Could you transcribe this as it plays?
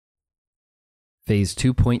Phase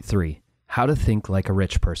 2.3, How to Think Like a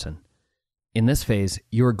Rich Person. In this phase,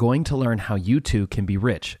 you are going to learn how you too can be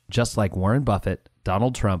rich, just like Warren Buffett,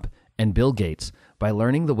 Donald Trump, and Bill Gates, by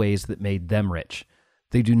learning the ways that made them rich.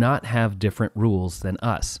 They do not have different rules than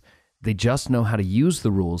us. They just know how to use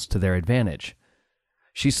the rules to their advantage.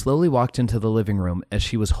 She slowly walked into the living room as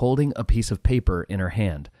she was holding a piece of paper in her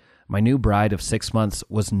hand. My new bride of 6 months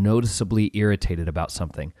was noticeably irritated about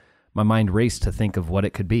something. My mind raced to think of what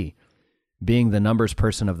it could be. Being the numbers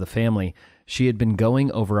person of the family, she had been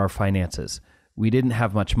going over our finances. We didn't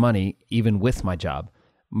have much money, even with my job.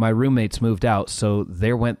 My roommates moved out, so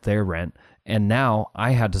there went their rent, and now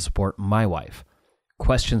I had to support my wife.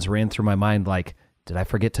 Questions ran through my mind like, did I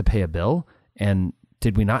forget to pay a bill? And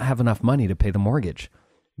did we not have enough money to pay the mortgage?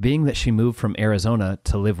 Being that she moved from Arizona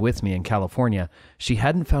to live with me in California, she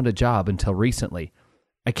hadn't found a job until recently.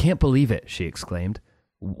 I can't believe it, she exclaimed.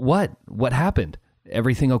 What? What happened?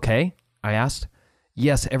 Everything okay? I asked.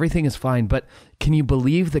 Yes, everything is fine, but can you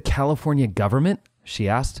believe the California government? She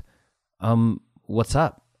asked. What's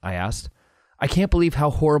up? I asked. I can't believe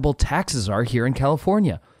how horrible taxes are here in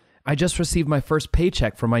California. I just received my first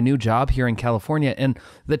paycheck for my new job here in California, and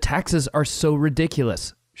the taxes are so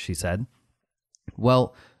ridiculous, she said.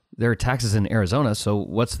 Well, there are taxes in Arizona, so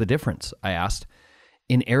what's the difference? I asked.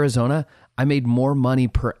 In Arizona, I made more money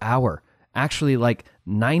per hour, actually like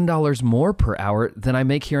 $9 more per hour than I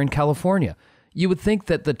make here in California. You would think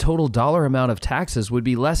that the total dollar amount of taxes would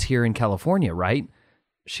be less here in California, right?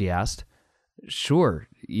 She asked. Sure,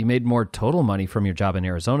 you made more total money from your job in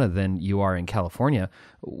Arizona than you are in California.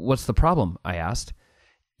 What's the problem? I asked.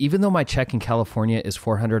 Even though my check in California is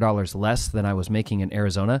 $400 less than I was making in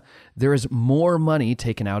Arizona, there is more money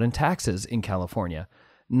taken out in taxes in California.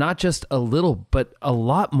 Not just a little, but a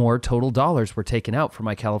lot more total dollars were taken out for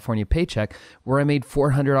my California paycheck, where I made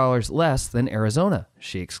 $400 less than Arizona,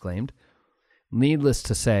 she exclaimed. Needless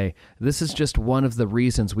to say, this is just one of the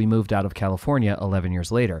reasons we moved out of California 11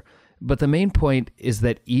 years later. But the main point is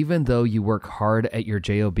that even though you work hard at your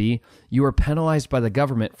job, you are penalized by the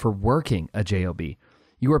government for working a job.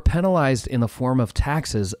 You are penalized in the form of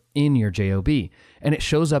taxes in your job, and it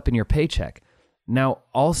shows up in your paycheck. Now,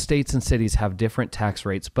 all states and cities have different tax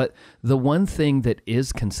rates, but the one thing that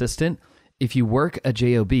is consistent, if you work a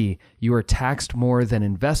job, you are taxed more than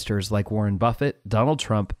investors like Warren Buffett, Donald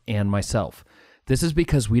Trump, and myself. This is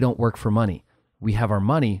because we don't work for money. We have our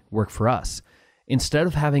money work for us. Instead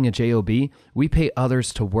of having a job, we pay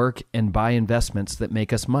others to work and buy investments that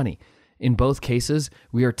make us money. In both cases,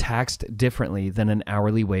 we are taxed differently than an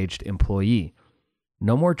hourly waged employee.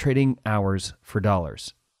 No more trading hours for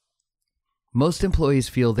dollars. Most employees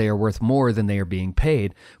feel they are worth more than they are being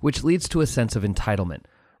paid, which leads to a sense of entitlement.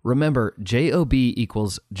 Remember, job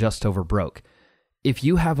equals just over broke. If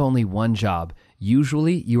you have only one job,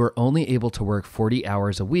 usually you are only able to work 40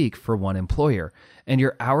 hours a week for one employer, and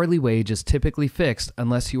your hourly wage is typically fixed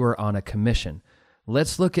unless you are on a commission.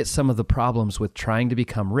 Let's look at some of the problems with trying to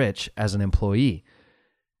become rich as an employee.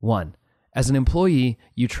 1. As an employee,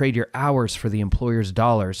 you trade your hours for the employer's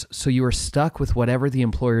dollars, so you are stuck with whatever the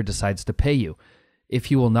employer decides to pay you.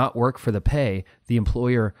 If you will not work for the pay, the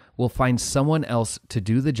employer will find someone else to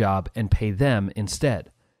do the job and pay them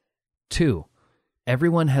instead. 2.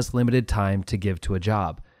 Everyone has limited time to give to a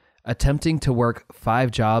job. Attempting to work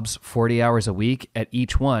 5 jobs 40 hours a week at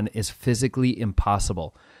each one is physically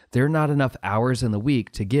impossible. There are not enough hours in the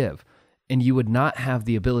week to give, and you would not have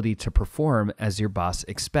the ability to perform as your boss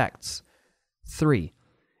expects. 3.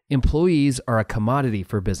 Employees are a commodity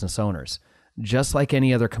for business owners. Just like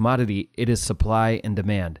any other commodity, it is supply and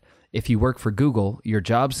demand. If you work for Google, your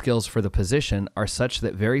job skills for the position are such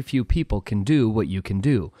that very few people can do what you can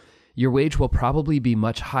do. Your wage will probably be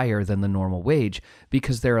much higher than the normal wage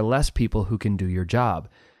because there are less people who can do your job.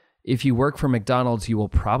 If you work for McDonald's, you will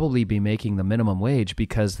probably be making the minimum wage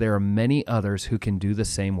because there are many others who can do the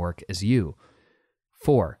same work as you.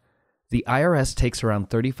 4. The IRS takes around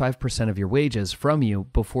 35% of your wages from you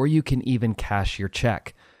before you can even cash your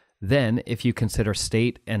check. Then, if you consider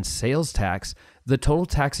state and sales tax, the total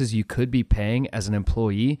taxes you could be paying as an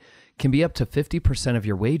employee can be up to 50% of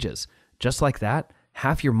your wages. Just like that,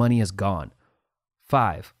 half your money is gone.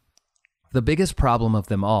 5. The biggest problem of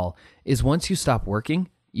them all is once you stop working,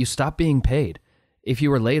 you stop being paid. If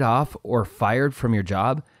you were laid off or fired from your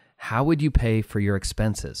job, how would you pay for your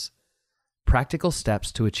expenses? Practical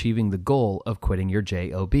steps to achieving the goal of quitting your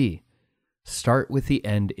job. Start with the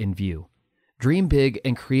end in view. Dream big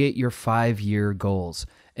and create your 5-year goals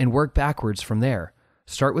and work backwards from there.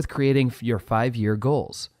 Start with creating your 5-year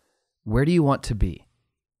goals. Where do you want to be?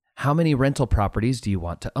 How many rental properties do you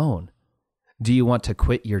want to own? Do you want to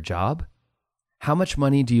quit your job? How much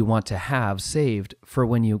money do you want to have saved for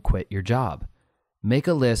when you quit your job? Make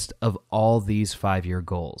a list of all these 5-year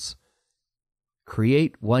goals.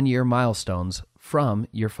 Create 1-year milestones from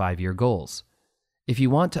your 5-year goals. If you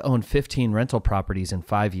want to own 15 rental properties in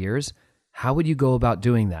 5 years, how would you go about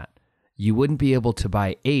doing that? You wouldn't be able to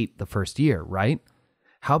buy 8 the first year, right?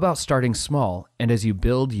 How about starting small, and as you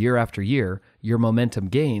build year after year, your momentum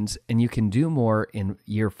gains and you can do more in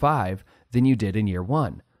year 5 than you did in year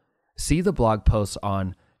 1? See the blog posts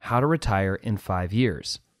on how to retire in 5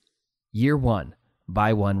 years. Year 1,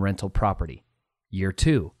 buy 1 rental property. Year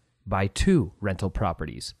 2, buy 2 rental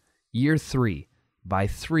properties. Year 3, buy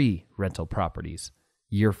 3 rental properties.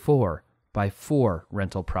 Year 4, buy 4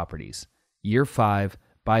 rental properties. Year 5,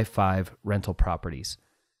 buy 5 rental properties.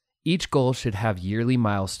 Each goal should have yearly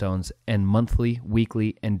milestones and monthly,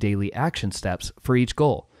 weekly, and daily action steps for each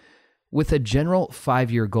goal. With a general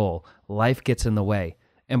 5-year goal, life gets in the way,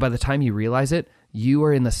 and by the time you realize it, you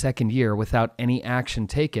are in the 2nd year without any action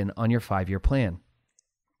taken on your 5-year plan.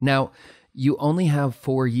 Now, you only have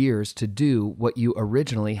 4 years to do what you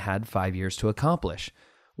originally had 5 years to accomplish.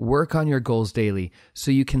 Work on your goals daily so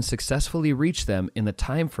you can successfully reach them in the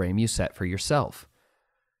time frame you set for yourself.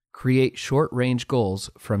 Create short-range goals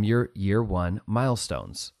from your year 1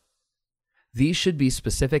 milestones. These should be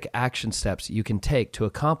specific action steps you can take to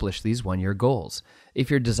accomplish these 1-year goals.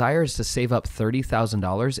 If your desire is to save up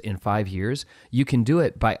 $30,000 in 5 years, you can do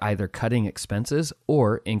it by either cutting expenses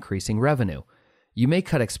or increasing revenue. You may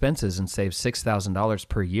cut expenses and save $6,000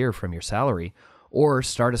 per year from your salary, or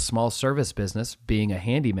start a small service business, being a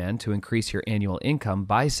handyman, to increase your annual income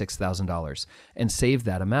by $6,000 and save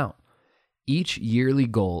that amount. Each yearly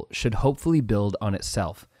goal should hopefully build on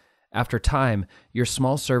itself. After time, your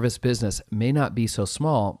small service business may not be so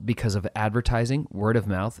small because of advertising, word of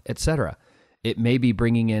mouth, etc. It may be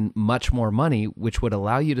bringing in much more money, which would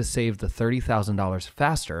allow you to save the $30,000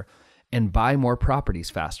 faster and buy more properties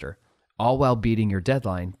faster, all while beating your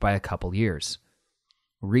deadline by a couple years.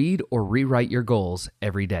 Read or rewrite your goals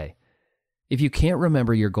every day. If you can't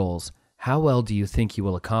remember your goals, how well do you think you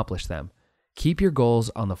will accomplish them? Keep your goals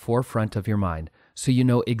on the forefront of your mind so you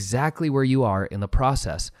know exactly where you are in the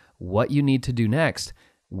process, what you need to do next,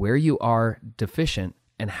 where you are deficient,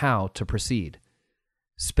 and how to proceed.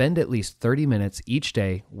 Spend at least 30 minutes each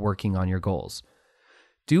day working on your goals.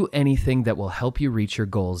 Do anything that will help you reach your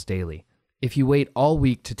goals daily. If you wait all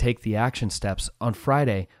week to take the action steps on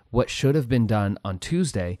Friday, what should have been done on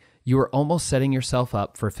Tuesday, you are almost setting yourself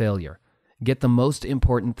up for failure. Get the most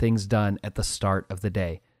important things done at the start of the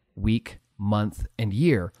day, week, month, and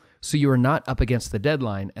year, so you are not up against the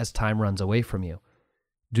deadline as time runs away from you.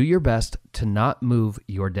 Do your best to not move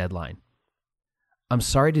your deadline. I'm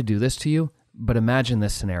sorry to do this to you, but imagine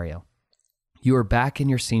this scenario. You are back in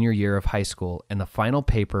your senior year of high school and the final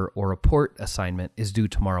paper or report assignment is due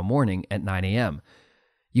tomorrow morning at 9 a.m.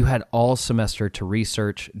 You had all semester to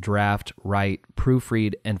research, draft, write,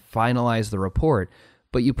 proofread, and finalize the report,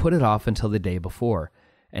 but you put it off until the day before,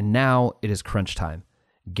 and now it is crunch time.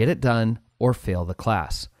 Get it done or fail the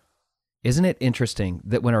class. Isn't it interesting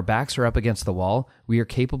that when our backs are up against the wall, we are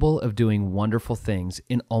capable of doing wonderful things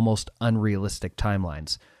in almost unrealistic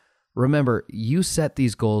timelines? Remember, you set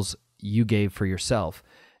these goals you gave for yourself,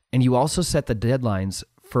 and you also set the deadlines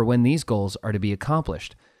for when these goals are to be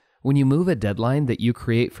accomplished. When you move a deadline that you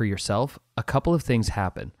create for yourself, a couple of things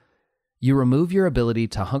happen. You remove your ability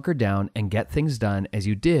to hunker down and get things done as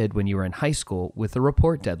you did when you were in high school with the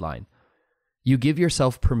report deadline. You give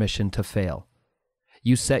yourself permission to fail.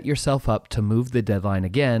 You set yourself up to move the deadline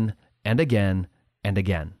again and again and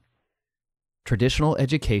again. Traditional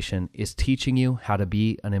education is teaching you how to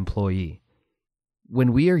be an employee.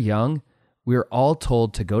 When we are young, we are all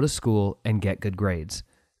told to go to school and get good grades.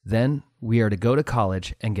 Then we are to go to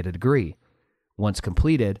college and get a degree. Once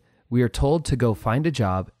completed, we are told to go find a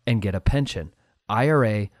job and get a pension,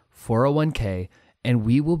 IRA, 401k, and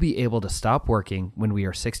we will be able to stop working when we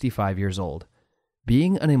are 65 years old.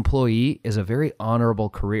 Being an employee is a very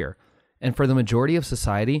honorable career, and for the majority of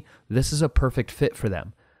society, this is a perfect fit for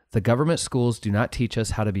them. The government schools do not teach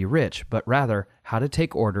us how to be rich, but rather how to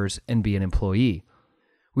take orders and be an employee.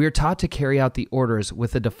 We are taught to carry out the orders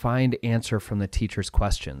with a defined answer from the teacher's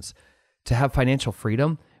questions. To have financial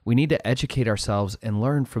freedom, we need to educate ourselves and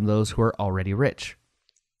learn from those who are already rich.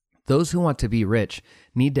 Those who want to be rich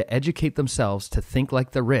need to educate themselves to think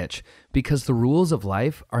like the rich because the rules of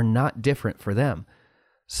life are not different for them.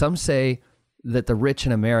 Some say that the rich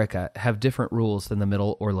in America have different rules than the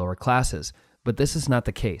middle or lower classes, but this is not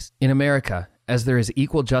the case. In America, as there is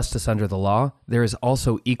equal justice under the law, there is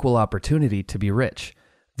also equal opportunity to be rich.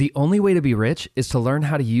 The only way to be rich is to learn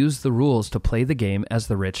how to use the rules to play the game as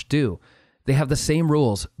the rich do. They have the same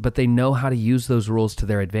rules, but they know how to use those rules to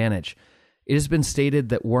their advantage. It has been stated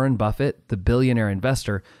that Warren Buffett, the billionaire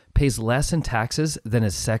investor, pays less in taxes than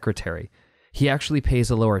his secretary. He actually pays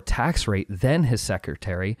a lower tax rate than his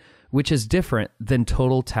secretary, which is different than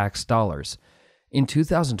total tax dollars. In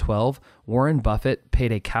 2012, Warren Buffett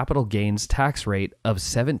paid a capital gains tax rate of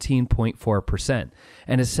 17.4%,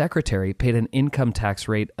 and his secretary paid an income tax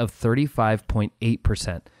rate of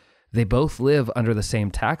 35.8%. They both live under the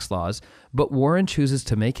same tax laws, but Warren chooses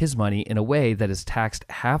to make his money in a way that is taxed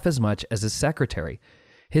half as much as his secretary.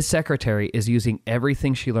 His secretary is using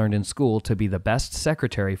everything she learned in school to be the best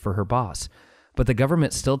secretary for her boss, but the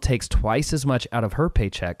government still takes twice as much out of her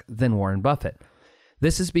paycheck than Warren Buffett.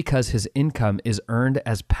 This is because his income is earned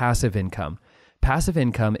as passive income. Passive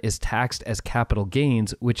income is taxed as capital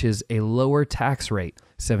gains, which is a lower tax rate,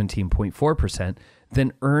 17.4%,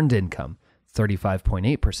 than earned income,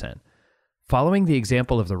 35.8%. Following the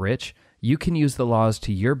example of the rich, you can use the laws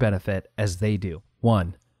to your benefit as they do.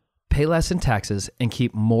 1. Pay less in taxes and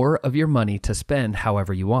keep more of your money to spend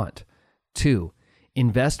however you want. 2.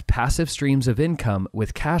 Invest passive streams of income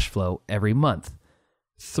with cash flow every month.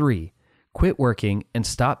 3. Quit working and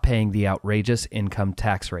stop paying the outrageous income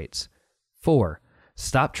tax rates. 4.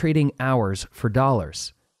 Stop trading hours for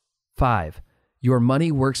dollars. 5. Your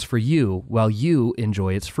money works for you while you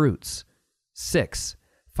enjoy its fruits. 6.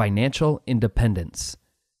 Financial independence.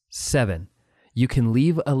 7. You can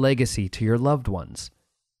leave a legacy to your loved ones.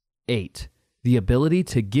 8. The ability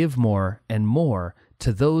to give more and more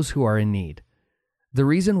to those who are in need. The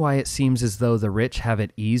reason why it seems as though the rich have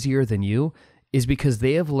it easier than you is because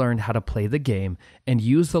they have learned how to play the game and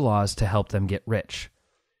use the laws to help them get rich.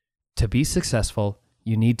 To be successful,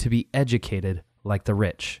 you need to be educated like the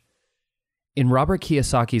rich. In Robert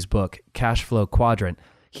Kiyosaki's book, Cash Flow Quadrant,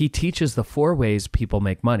 he teaches the 4 ways people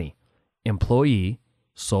make money: employee,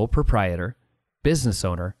 sole proprietor, business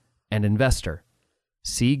owner, and investor.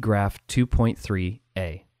 See graph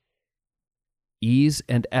 2.3a. E's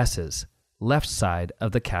and S's, left side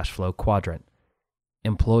of the cash flow quadrant.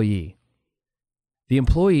 Employee. The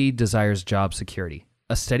employee desires job security,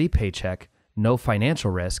 a steady paycheck, no financial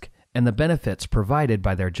risk, and the benefits provided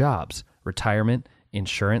by their jobs, retirement,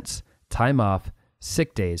 insurance, time off,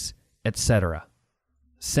 sick days, etc.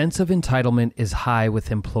 Sense of entitlement is high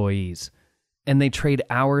with employees, and they trade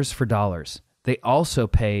hours for dollars. They also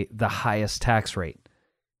pay the highest tax rate.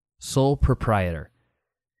 Sole proprietor.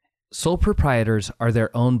 Sole proprietors are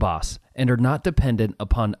their own boss and are not dependent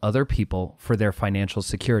upon other people for their financial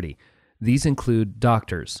security. These include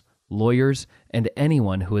doctors, lawyers, and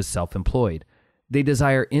anyone who is self-employed. They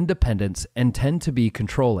desire independence and tend to be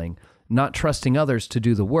controlling, not trusting others to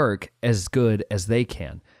do the work as good as they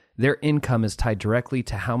can. Their income is tied directly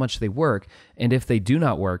to how much they work, and if they do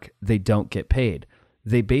not work, they don't get paid.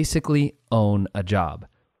 They basically own a job.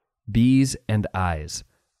 B's and I's,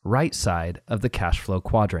 right side of the cash flow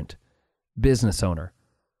quadrant. Business owner.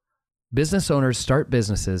 Business owners start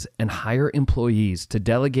businesses and hire employees to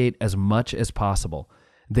delegate as much as possible.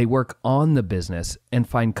 They work on the business and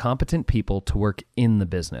find competent people to work in the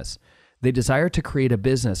business. They desire to create a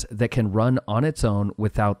business that can run on its own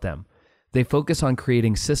without them. They focus on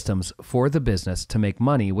creating systems for the business to make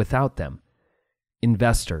money without them.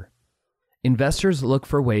 Investor. Investors look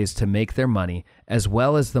for ways to make their money as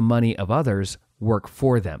well as the money of others work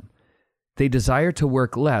for them. They desire to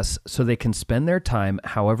work less so they can spend their time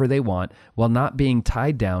however they want while not being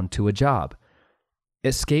tied down to a job.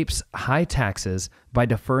 Escapes high taxes by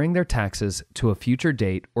deferring their taxes to a future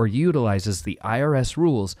date or utilizes the IRS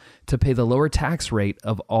rules to pay the lower tax rate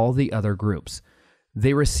of all the other groups.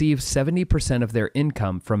 They receive 70% of their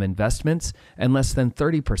income from investments and less than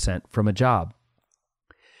 30% from a job.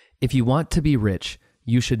 If you want to be rich,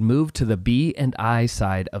 you should move to the B and I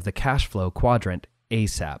side of the cash flow quadrant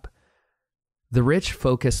ASAP. The rich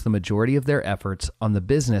focus the majority of their efforts on the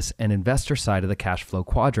business and investor side of the cash flow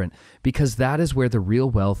quadrant because that is where the real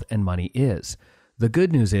wealth and money is. The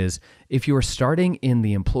good news is, if you are starting in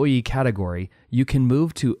the employee category, you can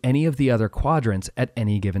move to any of the other quadrants at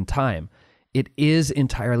any given time. It is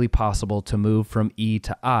entirely possible to move from E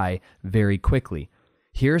to I very quickly.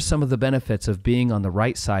 Here are some of the benefits of being on the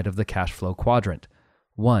right side of the cash flow quadrant.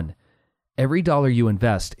 1. Every dollar you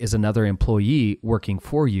invest is another employee working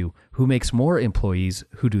for you who makes more employees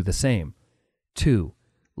who do the same. 2.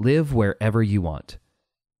 Live wherever you want.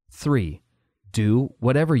 3. Do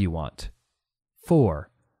whatever you want. 4.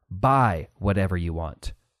 Buy whatever you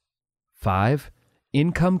want. 5.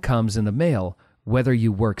 Income comes in the mail whether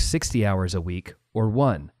you work 60 hours a week or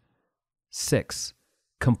 1. 6.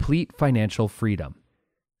 Complete financial freedom.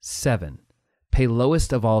 7. Pay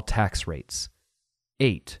lowest of all tax rates.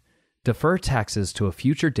 8. Defer taxes to a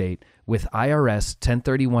future date with IRS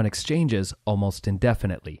 1031 exchanges almost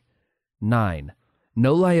indefinitely. 9.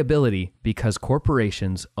 No liability because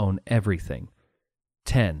corporations own everything.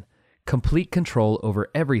 10. Complete control over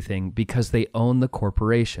everything because they own the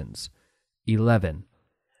corporations. 11.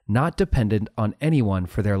 Not dependent on anyone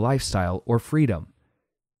for their lifestyle or freedom.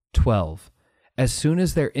 12. As soon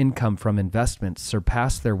as their income from investments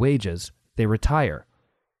surpass their wages, they retire.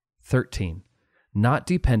 13. Not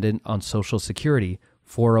dependent on Social Security,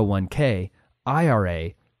 401k,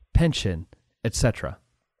 IRA, pension, etc.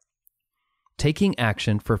 Taking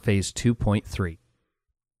action for Phase 2.3.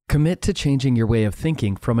 Commit to changing your way of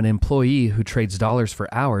thinking from an employee who trades dollars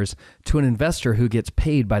for hours to an investor who gets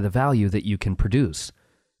paid by the value that you can produce.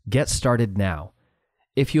 Get started now.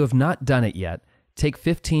 If you have not done it yet, take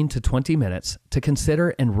 15 to 20 minutes to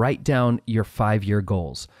consider and write down your 5-year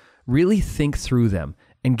goals. Really think through them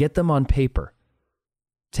and get them on paper.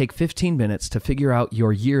 Take 15 minutes to figure out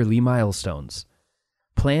your yearly milestones.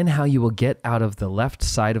 Plan how you will get out of the left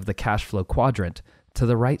side of the cash flow quadrant to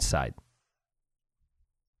the right side.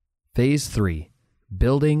 Phase 3.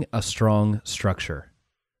 Building a strong structure.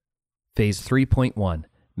 Phase 3.1.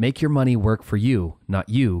 Make your money work for you, not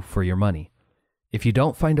you for your money. If you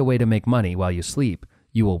don't find a way to make money while you sleep,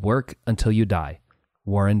 you will work until you die.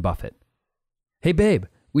 Warren Buffett. Hey babe,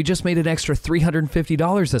 we just made an extra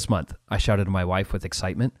 $350 this month, I shouted to my wife with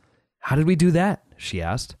excitement. How did we do that? She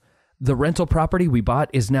asked. The rental property we bought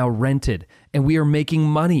is now rented, and we are making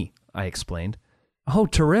money, I explained. Oh,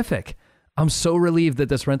 terrific. I'm so relieved that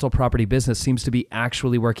this rental property business seems to be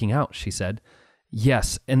actually working out, she said.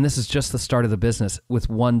 Yes, and this is just the start of the business with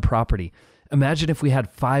one property. Imagine if we had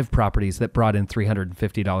 5 properties that brought in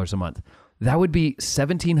 $350 a month. That would be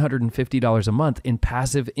 $1,750 a month in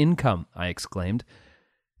passive income, I exclaimed.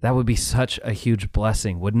 That would be such a huge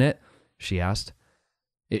blessing, wouldn't it? She asked.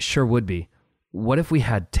 It sure would be. What if we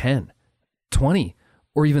had 10, 20,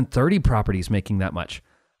 or even 30 properties making that much?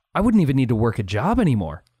 I wouldn't even need to work a job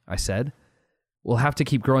anymore, I said. We'll have to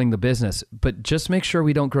keep growing the business, but just make sure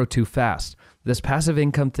we don't grow too fast. This passive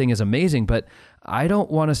income thing is amazing, but I don't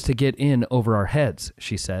want us to get in over our heads,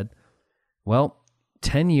 she said. Well,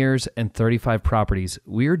 10 years and 35 properties,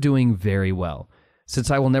 we're doing very well. Since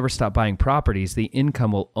I will never stop buying properties, the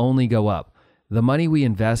income will only go up. The money we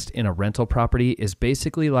invest in a rental property is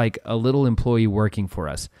basically like a little employee working for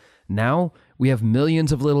us. Now, we have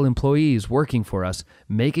millions of little employees working for us,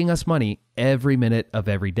 making us money every minute of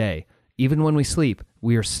every day. Even when we sleep,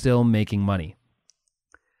 we are still making money.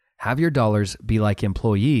 Have your dollars be like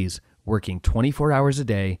employees working 24 hours a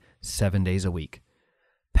day, 7 days a week.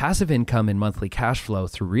 Passive income and monthly cash flow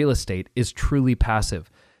through real estate is truly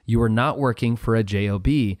passive. You are not working for a job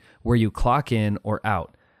where you clock in or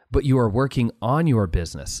out, but you are working on your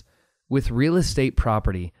business. With real estate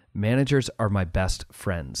property, managers are my best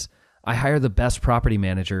friends. I hire the best property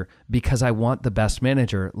manager because I want the best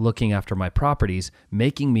manager looking after my properties,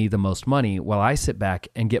 making me the most money while I sit back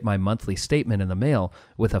and get my monthly statement in the mail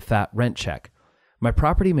with a fat rent check. My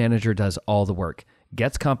property manager does all the work,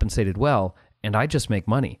 gets compensated well, and I just make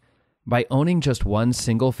money. By owning just one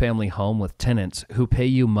single-family home with tenants who pay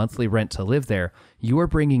you monthly rent to live there, you are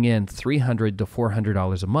bringing in $300 to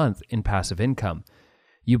 $400 a month in passive income.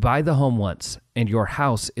 You buy the home once, and your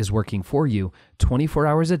house is working for you 24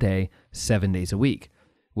 hours a day, 7 days a week.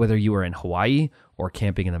 Whether you are in Hawaii or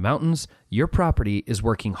camping in the mountains, your property is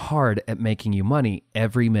working hard at making you money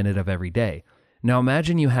every minute of every day. Now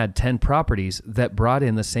imagine you had 10 properties that brought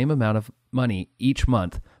in the same amount of money each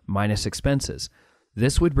month, minus expenses.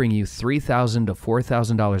 This would bring you $3,000 to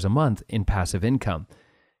 $4,000 a month in passive income.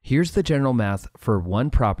 Here's the general math for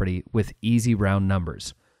one property with easy round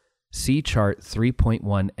numbers. See chart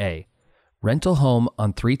 3.1a. Rental home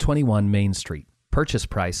on 321 Main Street. Purchase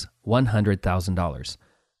price, $100,000.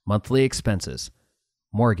 Monthly expenses.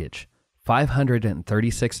 Mortgage,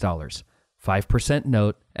 $536. 5%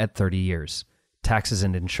 note at 30 years. Taxes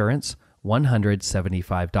and insurance,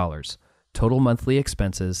 $175. Total monthly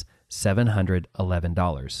expenses,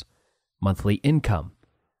 $711. Monthly income.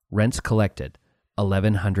 Rents collected,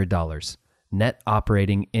 $1,100. Net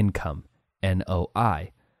operating income,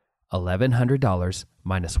 NOI. $1,100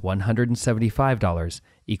 minus $175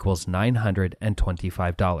 equals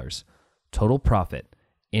 $925. Total profit,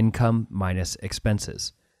 income minus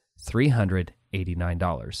expenses,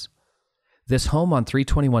 $389. This home on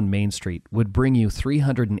 321 Main Street would bring you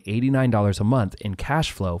 $389 a month in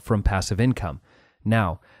cash flow from passive income.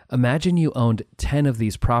 Now, imagine you owned 10 of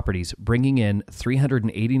these properties, bringing in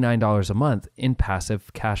 $389 a month in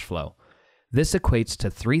passive cash flow. This equates to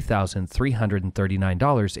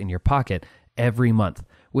 $3,339 in your pocket every month,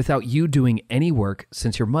 without you doing any work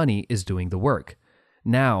since your money is doing the work.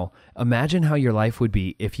 Now, imagine how your life would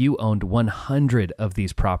be if you owned 100 of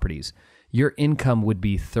these properties. Your income would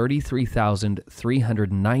be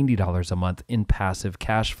 $33,390 a month in passive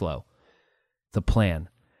cash flow. The plan: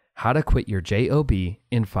 how to quit your job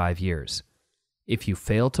in 5 years. If you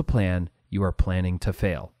fail to plan, you are planning to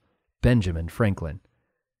fail. Benjamin Franklin.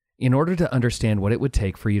 In order to understand what it would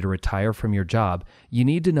take for you to retire from your job, you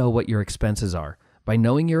need to know what your expenses are. By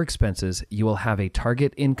knowing your expenses, you will have a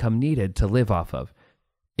target income needed to live off of.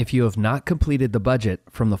 If you have not completed the budget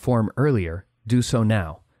from the form earlier, do so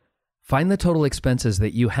now. Find the total expenses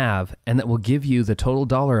that you have and that will give you the total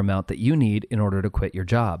dollar amount that you need in order to quit your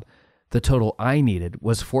job. The total I needed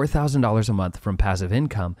was $4,000 a month from passive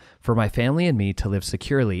income for my family and me to live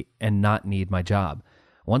securely and not need my job.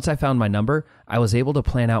 Once I found my number, I was able to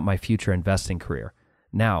plan out my future investing career.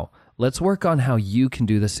 Now, let's work on how you can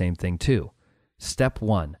do the same thing too. Step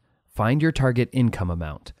 1. Find your target income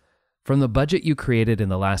amount. From the budget you created in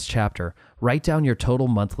the last chapter, write down your total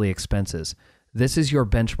monthly expenses. This is your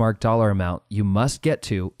benchmark dollar amount you must get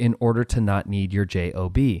to in order to not need your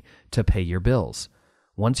job to pay your bills.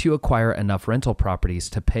 Once you acquire enough rental properties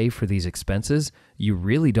to pay for these expenses, you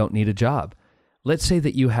really don't need a job. Let's say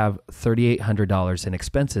that you have $3,800 in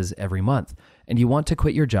expenses every month, and you want to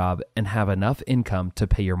quit your job and have enough income to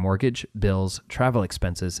pay your mortgage, bills, travel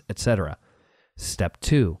expenses, etc. Step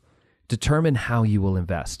 2. Determine how you will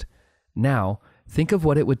invest. Now, think of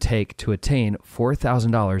what it would take to attain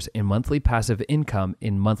 $4,000 in monthly passive income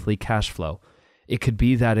in monthly cash flow. It could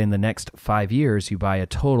be that in the next 5 years, you buy a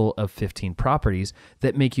total of 15 properties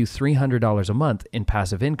that make you $300 a month in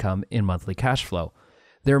passive income in monthly cash flow.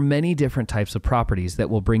 There are many different types of properties that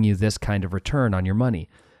will bring you this kind of return on your money.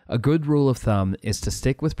 A good rule of thumb is to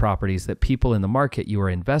stick with properties that people in the market you are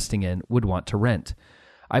investing in would want to rent.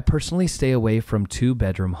 I personally stay away from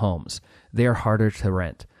 2-bedroom homes. They are harder to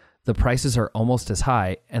rent. The prices are almost as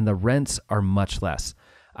high and the rents are much less.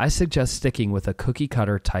 I suggest sticking with a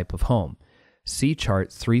cookie-cutter type of home. See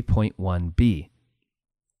chart 3.1b.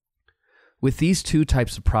 With these 2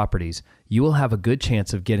 types of properties, you will have a good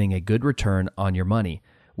chance of getting a good return on your money.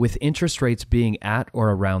 With interest rates being at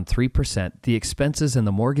or around 3%, the expenses and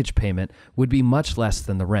the mortgage payment would be much less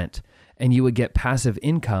than the rent, and you would get passive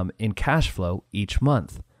income in cash flow each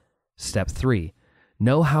month. Step 3.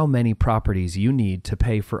 Know how many properties you need to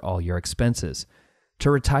pay for all your expenses. To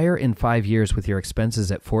retire in 5 years with your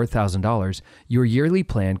expenses at $4,000, your yearly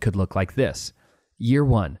plan could look like this. Year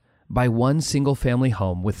 1. Buy 1 single-family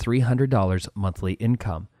home with $300 monthly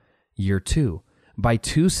income. Year 2. Buy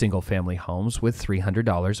 2 single-family homes with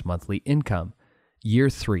 $300 monthly income. Year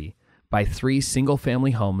 3. Buy 3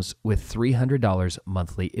 single-family homes with $300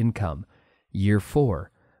 monthly income. Year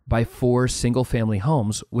 4. Buy 4 single-family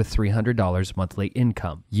homes with $300 monthly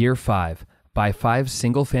income. Year 5. Buy 5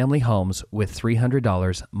 single-family homes with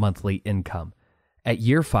 $300 monthly income. At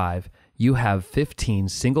year 5, you have 15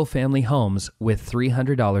 single-family homes with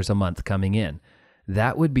 $300 a month coming in.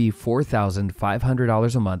 That would be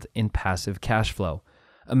 $4,500 a month in passive cash flow.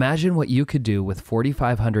 Imagine what you could do with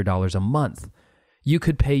 $4,500 a month. You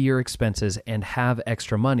could pay your expenses and have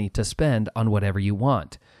extra money to spend on whatever you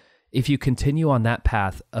want. If you continue on that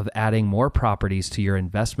path of adding more properties to your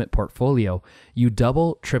investment portfolio, you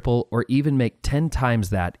double, triple, or even make 10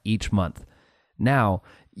 times that each month. Now,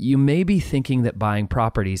 you may be thinking that buying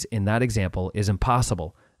properties in that example is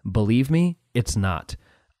impossible. Believe me, it's not.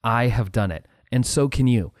 I have done it, and so can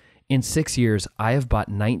you. In 6 years, I have bought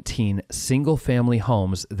 19 single-family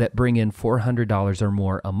homes that bring in $400 or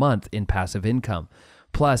more a month in passive income.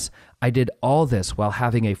 Plus, I did all this while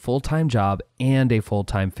having a full-time job and a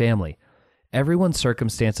full-time family. Everyone's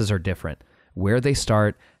circumstances are different. Where they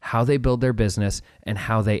start, how they build their business, and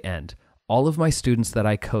how they end. All of my students that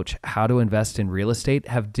I coach how to invest in real estate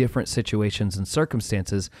have different situations and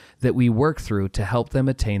circumstances that we work through to help them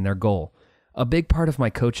attain their goal. A big part of my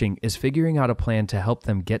coaching is figuring out a plan to help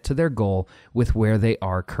them get to their goal with where they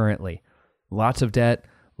are currently. Lots of debt,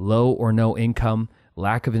 low or no income,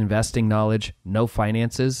 lack of investing knowledge, no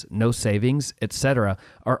finances, no savings, etc.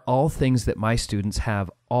 are all things that my students have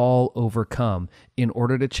all overcome in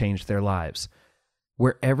order to change their lives.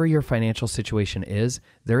 Wherever your financial situation is,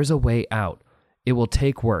 there is a way out. It will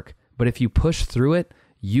take work, but if you push through it,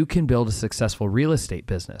 you can build a successful real estate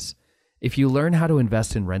business. If you learn how to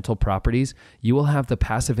invest in rental properties, you will have the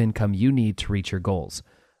passive income you need to reach your goals.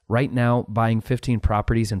 Right now, buying 15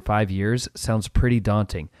 properties in 5 years sounds pretty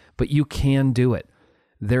daunting, but you can do it.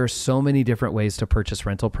 There are so many different ways to purchase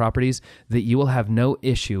rental properties that you will have no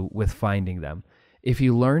issue with finding them. If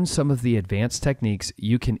you learn some of the advanced techniques,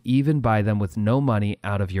 you can even buy them with no money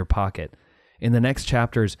out of your pocket. In the next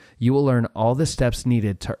chapters, you will learn all the steps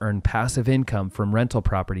needed to earn passive income from rental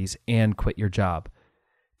properties and quit your job.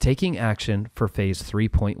 Taking action for phase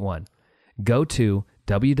 3.1. Go to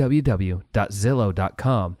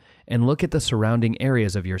www.zillow.com and look at the surrounding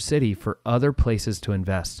areas of your city for other places to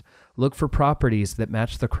invest. Look for properties that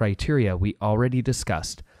match the criteria we already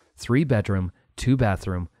discussed: 3-bedroom,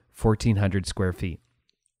 2-bathroom, 1,400 square feet.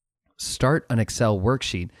 Start an Excel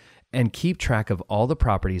worksheet and keep track of all the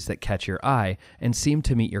properties that catch your eye and seem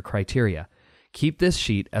to meet your criteria. Keep this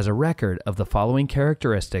sheet as a record of the following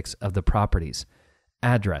characteristics of the properties: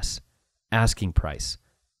 address, asking price,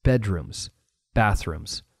 bedrooms,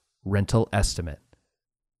 bathrooms, rental estimate.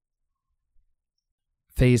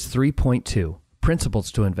 Phase 3.2,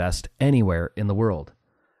 principles to invest anywhere in the world.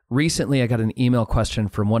 Recently, I got an email question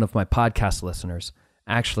from one of my podcast listeners.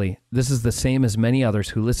 Actually, this is the same as many others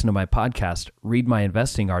who listen to my podcast, read my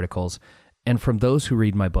investing articles, and from those who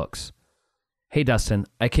read my books. Hey Dustin,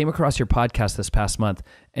 I came across your podcast this past month,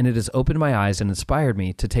 and it has opened my eyes and inspired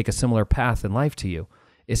me to take a similar path in life to you.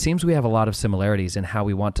 It seems we have a lot of similarities in how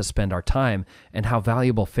we want to spend our time and how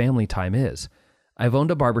valuable family time is. I've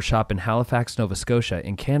owned a barbershop in Halifax, Nova Scotia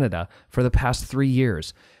in Canada for the past 3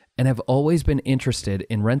 years, and have always been interested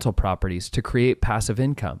in rental properties to create passive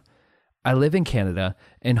income. I live in Canada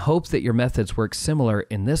and hope that your methods work similar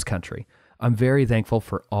in this country. I'm very thankful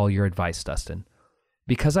for all your advice, Dustin.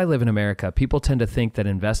 Because I live in America, people tend to think that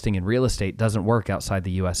investing in real estate doesn't work outside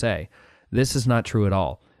the USA. This is not true at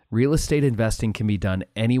all. Real estate investing can be done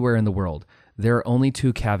anywhere in the world. There are only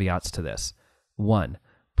 2 caveats to this. 1,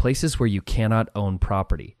 places where you cannot own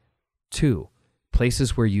property. 2,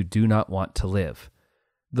 places where you do not want to live.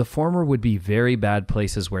 The former would be very bad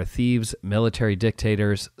places where thieves, military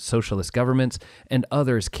dictators, socialist governments, and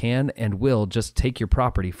others can and will just take your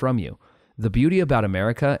property from you. The beauty about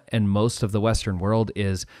America and most of the Western world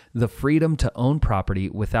is the freedom to own property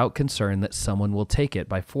without concern that someone will take it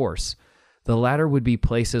by force. The latter would be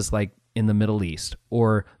places like in the Middle East,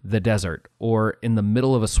 or the desert, or in the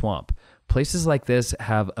middle of a swamp. Places like this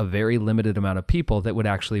have a very limited amount of people that would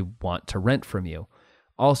actually want to rent from you.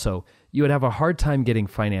 Also, you would have a hard time getting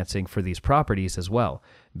financing for these properties as well.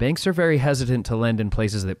 Banks are very hesitant to lend in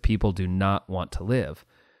places that people do not want to live.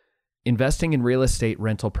 Investing in real estate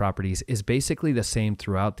rental properties is basically the same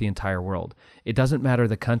throughout the entire world. It doesn't matter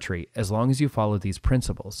the country as long as you follow these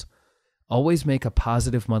principles. Always make a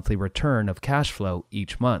positive monthly return of cash flow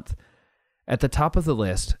each month. At the top of the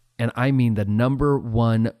list, and I mean the number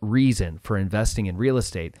 1 reason for investing in real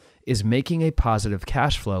estate, is making a positive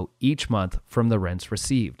cash flow each month from the rents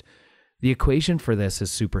received. The equation for this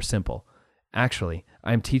is super simple. Actually,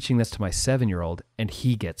 I'm teaching this to my 7-year-old and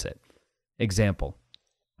he gets it. Example: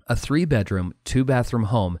 a 3-bedroom, 2-bathroom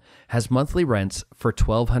home has monthly rents for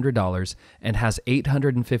 $1,200 and has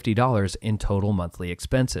 $850 in total monthly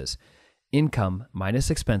expenses. Income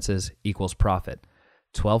minus expenses equals profit.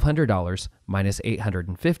 $1,200 minus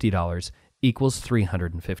 $850 equals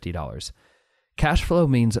 $350. Cash flow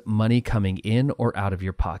means money coming in or out of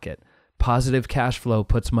your pocket. Positive cash flow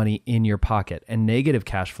puts money in your pocket, and negative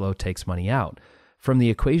cash flow takes money out. From the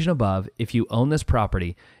equation above, if you own this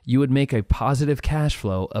property, you would make a positive cash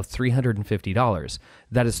flow of $350.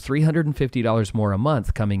 That is $350 more a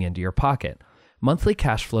month coming into your pocket. Monthly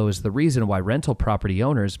cash flow is the reason why rental property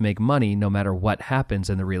owners make money no matter what happens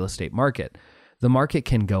in the real estate market. The market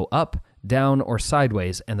can go up, down, or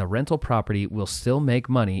sideways, and the rental property will still make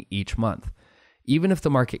money each month. Even if the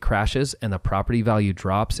market crashes and the property value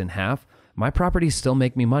drops in half, my properties still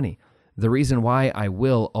make me money. The reason why I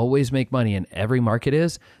will always make money in every market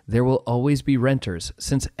is there will always be renters,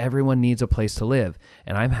 since everyone needs a place to live,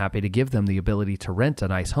 and I'm happy to give them the ability to rent a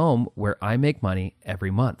nice home where I make money every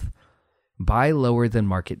month. Buy lower than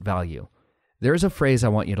market value. There's a phrase I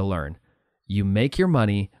want you to learn. You make your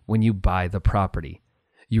money when you buy the property.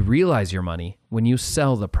 You realize your money when you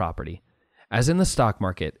sell the property. As in the stock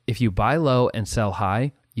market, if you buy low and sell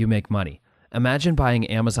high, you make money. Imagine buying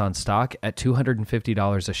Amazon stock at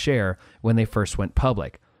 $250 a share when they first went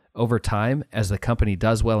public. Over time, as the company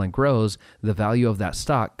does well and grows, the value of that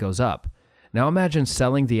stock goes up. Now imagine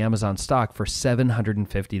selling the Amazon stock for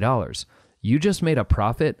 $750. You just made a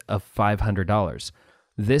profit of $500.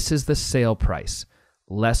 This is the sale price,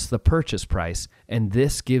 less the purchase price, and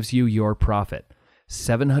this gives you your profit.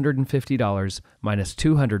 $750 minus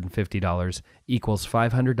 $250 equals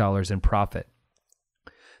 $500 in profit.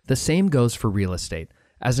 The same goes for real estate.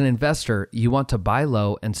 As an investor, you want to buy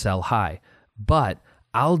low and sell high, but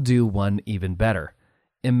I'll do one even better.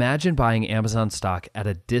 Imagine buying Amazon stock at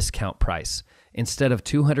a discount price. Instead of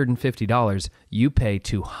 $250, you pay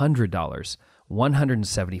 $200.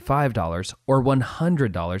 $175 or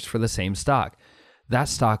 $100 for the same stock. That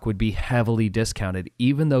stock would be heavily discounted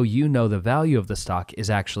even though you know the value of the stock is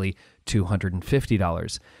actually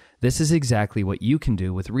 $250. This is exactly what you can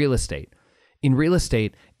do with real estate. In real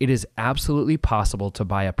estate, it is absolutely possible to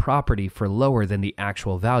buy a property for lower than the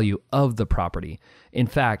actual value of the property. In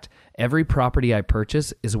fact, every property I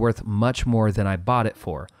purchase is worth much more than I bought it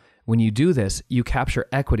for. When you do this, you capture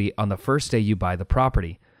equity on the first day you buy the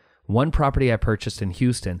property. One property I purchased in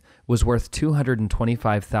Houston was worth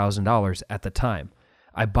 $225,000 at the time.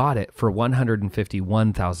 I bought it for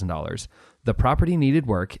 $151,000. The property needed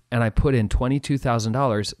work, and I put in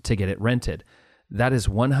 $22,000 to get it rented. That is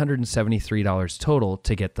 $173 total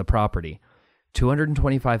to get the property.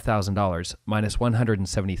 $225,000 minus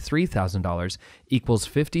 $173,000 equals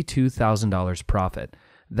 $52,000 profit.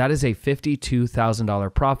 That is a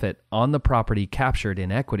 $52,000 profit on the property captured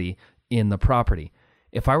in equity in the property.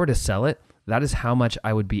 If I were to sell it, that is how much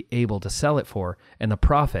I would be able to sell it for, and the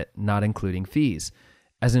profit not including fees.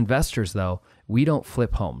 As investors, though, we don't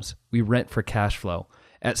flip homes. We rent for cash flow.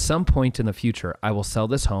 At some point in the future, I will sell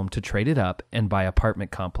this home to trade it up and buy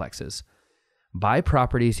apartment complexes. Buy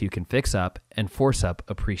properties you can fix up and force up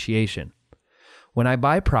appreciation. When I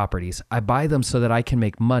buy properties, I buy them so that I can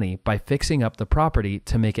make money by fixing up the property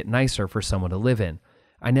to make it nicer for someone to live in.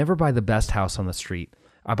 I never buy the best house on the street.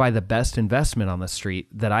 I buy the best investment on the street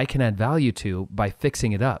that I can add value to by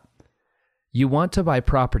fixing it up. You want to buy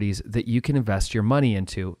properties that you can invest your money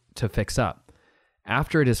into to fix up.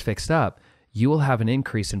 After it is fixed up, you will have an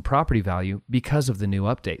increase in property value because of the new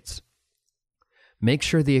updates. Make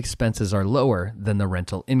sure the expenses are lower than the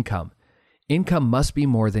rental income. Income must be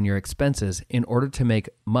more than your expenses in order to make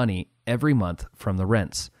money every month from the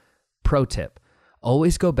rents. Pro tip: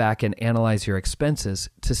 always go back and analyze your expenses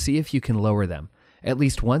to see if you can lower them. At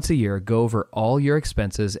least once a year, go over all your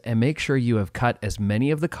expenses and make sure you have cut as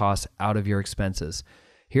many of the costs out of your expenses.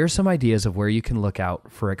 Here are some ideas of where you can look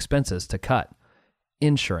out for expenses to cut.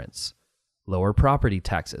 Insurance. Lower property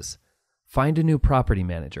taxes. Find a new property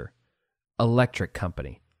manager. Electric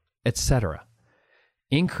company, etc.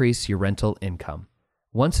 Increase your rental income.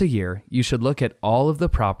 Once a year, you should look at all of the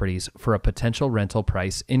properties for a potential rental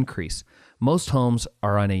price increase. Most homes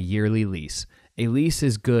are on a yearly lease. A lease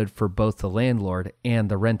is good for both the landlord and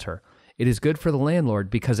the renter. It is good for the landlord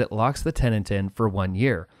because it locks the tenant in for 1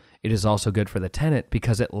 year. It is also good for the tenant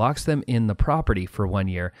because it locks them in the property for 1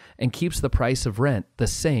 year and keeps the price of rent the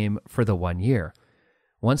same for the 1 year.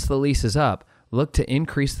 Once the lease is up, look to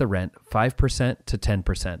increase the rent 5% to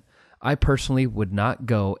 10%. I personally would not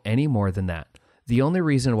go any more than that. The only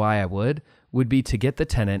reason why I would be to get the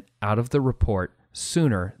tenant out of the report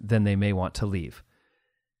sooner than they may want to leave.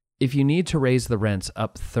 If you need to raise the rents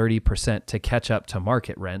up 30% to catch up to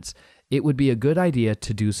market rents, it would be a good idea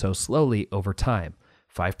to do so slowly over time.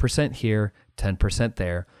 5% here, 10%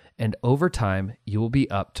 there, and over time, you will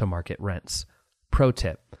be up to market rents. Pro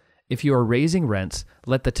tip: if you are raising rents,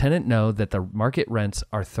 let the tenant know that the market rents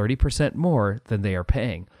are 30% more than they are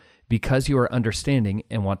paying. Because you are understanding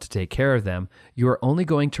and want to take care of them, you are only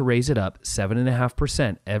going to raise it up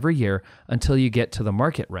 7.5% every year until you get to the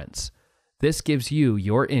market rents. This gives you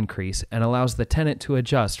your increase and allows the tenant to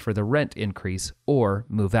adjust for the rent increase or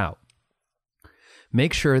move out.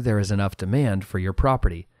 Make sure there is enough demand for your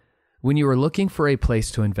property. When you are looking for a place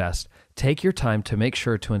to invest, take your time to make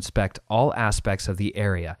sure to inspect all aspects of the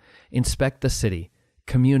area. Inspect the city,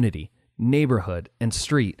 community, neighborhood, and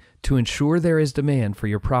street to ensure there is demand for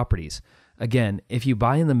your properties. Again, if you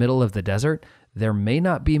buy in the middle of the desert, there may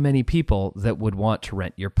not be many people that would want to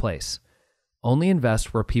rent your place. Only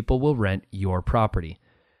invest where people will rent your property.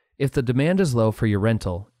 If the demand is low for your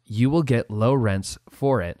rental, you will get low rents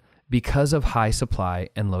for it because of high supply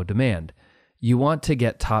and low demand. You want to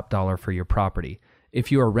get top dollar for your property.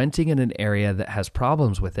 If you are renting in an area that has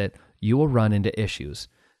problems with it, you will run into issues.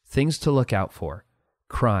 Things to look out for: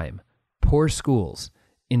 crime, poor schools,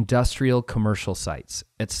 industrial commercial sites,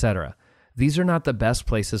 etc. These are not the best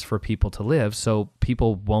places for people to live, so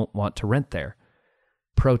people won't want to rent there.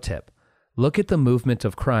 Pro tip: look at the movement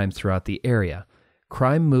of crime throughout the area.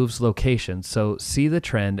 Crime moves location, so see the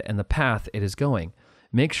trend and the path it is going.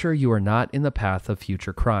 Make sure you are not in the path of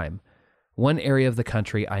future crime. One area of the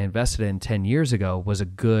country I invested in 10 years ago was a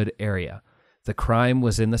good area. The crime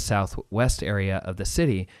was in the southwest area of the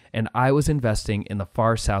city, and I was investing in the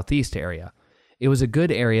far southeast area. It was a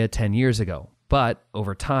good area 10 years ago, but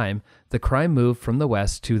over time, the crime moved from the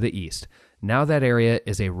west to the east. Now that area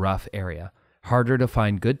is a rough area. Harder to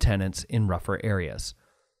find good tenants in rougher areas.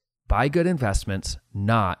 Buy good investments,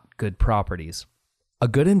 not good properties. A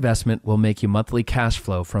good investment will make you monthly cash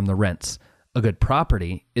flow from the rents. A good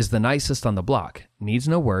property is the nicest on the block, needs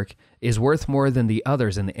no work, is worth more than the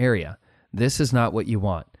others in the area. This is not what you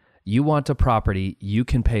want. You want a property you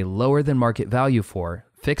can pay lower than market value for,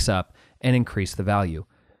 fix up, and increase the value.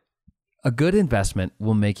 A good investment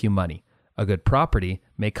will make you money. A good property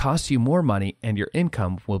may cost you more money and your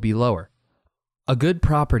income will be lower. A good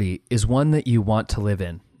property is one that you want to live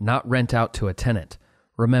in, not rent out to a tenant.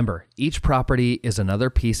 Remember, each property is another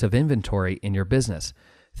piece of inventory in your business.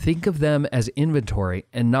 Think of them as inventory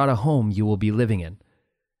and not a home you will be living in.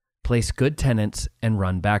 Place good tenants and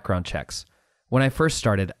run background checks. When I first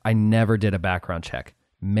started, I never did a background check.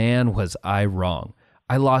 Man, was I wrong.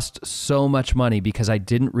 I lost so much money because I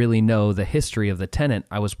didn't really know the history of the tenant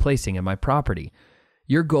I was placing in my property.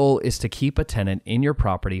 Your goal is to keep a tenant in your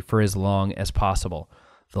property for as long as possible.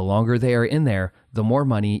 The longer they are in there, the more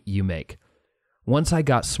money you make. Once I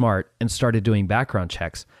got smart and started doing background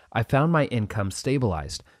checks, I found my income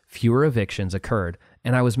stabilized, fewer evictions occurred,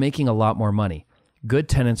 and I was making a lot more money. Good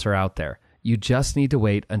tenants are out there. You just need to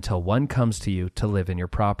wait until one comes to you to live in your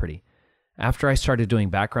property. After I started doing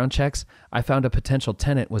background checks, I found a potential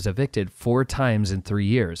tenant was evicted 4 times in 3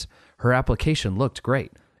 years. Her application looked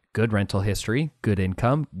great. Good rental history, good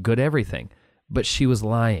income, good everything. But she was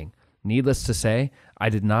lying. Needless to say, I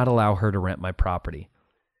did not allow her to rent my property.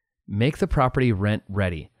 Make the property rent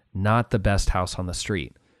ready, not the best house on the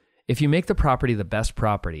street. If you make the property the best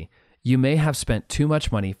property, you may have spent too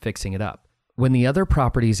much money fixing it up. When the other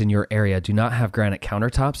properties in your area do not have granite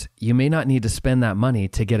countertops, you may not need to spend that money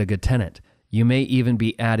to get a good tenant. You may even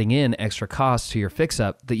be adding in extra costs to your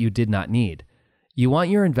fix-up that you did not need. You want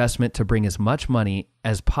your investment to bring as much money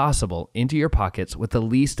as possible into your pockets with the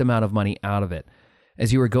least amount of money out of it.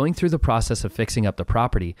 As you are going through the process of fixing up the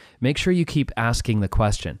property, make sure you keep asking the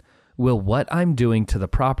question, will what I'm doing to the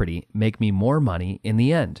property make me more money in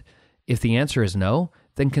the end? If the answer is no,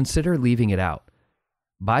 then consider leaving it out.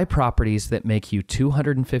 Buy properties that make you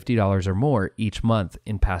 $250 or more each month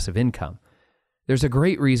in passive income. There's a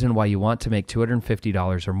great reason why you want to make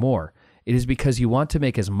 $250 or more. It is because you want to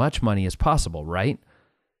make as much money as possible, right?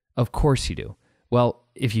 Of course you do. Well,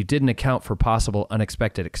 if you didn't account for possible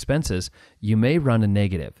unexpected expenses, you may run a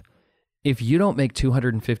negative. If you don't make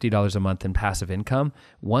 $250 a month in passive income,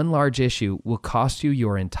 one large issue will cost you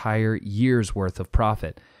your entire year's worth of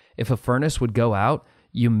profit. If a furnace would go out,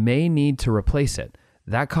 you may need to replace it.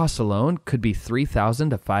 That cost alone could be $3,000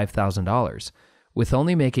 to $5,000. With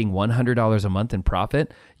only making $100 a month in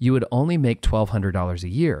profit, you would only make $1,200 a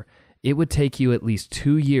year. It would take you at least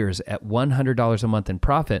 2 years at $100 a month in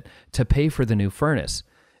profit to pay for the new furnace.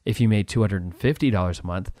 If you made $250 a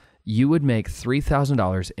month, you would make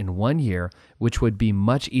 $3,000 in 1 year, which would be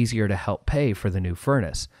much easier to help pay for the new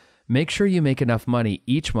furnace. Make sure you make enough money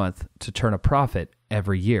each month to turn a profit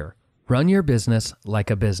every year. Run your business like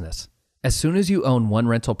a business. As soon as you own one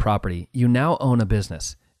rental property, you now own a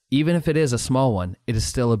business. Even if it is a small one, it is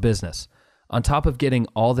still a business. On top of getting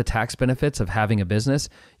all the tax benefits of having a business,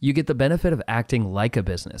 you get the benefit of acting like a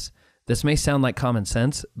business. This may sound like common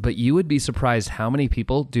sense, but you would be surprised how many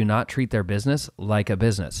people do not treat their business like a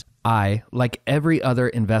business. I, like every other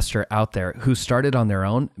investor out there who started on their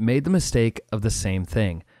own, made the mistake of the same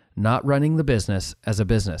thing, not running the business as a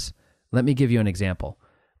business. Let me give you an example.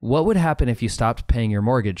 What would happen if you stopped paying your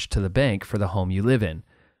mortgage to the bank for the home you live in?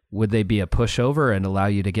 Would they be a pushover and allow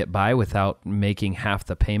you to get by without making half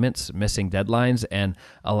the payments, missing deadlines, and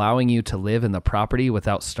allowing you to live in the property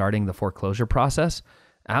without starting the foreclosure process?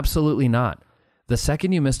 Absolutely not. The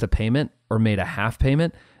second you missed a payment or made a half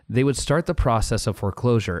payment, they would start the process of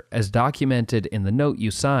foreclosure as documented in the note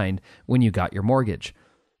you signed when you got your mortgage.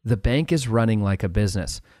 The bank is running like a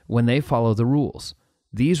business when they follow the rules.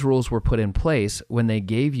 These rules were put in place when they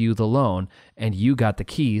gave you the loan and you got the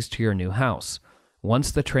keys to your new house.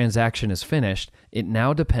 Once the transaction is finished, it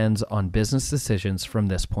now depends on business decisions from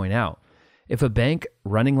this point out. If a bank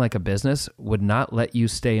running like a business would not let you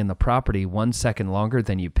stay in the property 1 second longer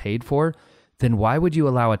than you paid for, then why would you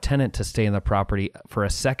allow a tenant to stay in the property for a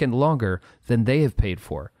second longer than they have paid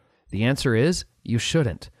for? The answer is you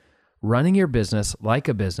shouldn't. Running your business like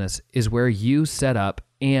a business is where you set up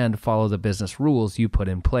and follow the business rules you put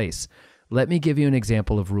in place. Let me give you an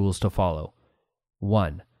example of rules to follow.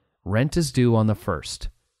 1. Rent is due on the 1st.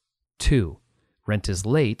 2. Rent is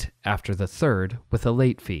late after the 3rd with a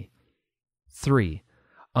late fee. 3.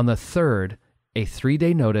 On the 3rd, a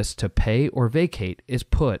 3-day notice to pay or vacate is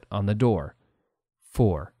put on the door.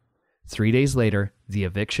 4. 3 days later, the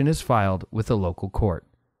eviction is filed with the local court.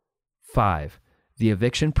 5. The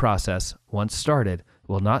eviction process, once started,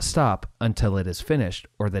 will not stop until it is finished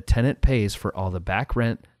or the tenant pays for all the back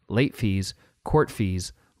rent, late fees, court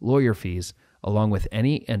fees, lawyer fees, along with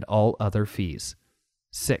any and all other fees.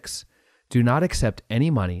 6. Do not accept any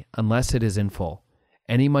money unless it is in full.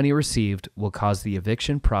 Any money received will cause the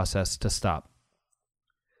eviction process to stop.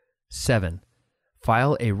 7.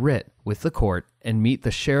 File a writ with the court and meet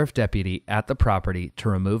the sheriff deputy at the property to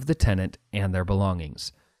remove the tenant and their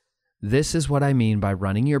belongings. This is what I mean by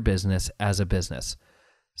running your business as a business.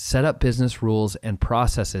 Set up business rules and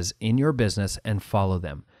processes in your business and follow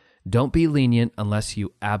them. Don't be lenient unless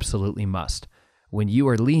you absolutely must. When you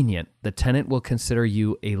are lenient, the tenant will consider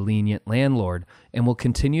you a lenient landlord and will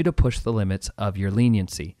continue to push the limits of your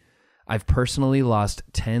leniency. I've personally lost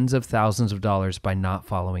tens of thousands of dollars by not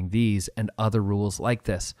following these and other rules like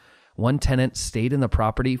this. One tenant stayed in the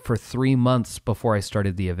property for 3 months before I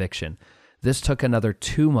started the eviction. This took another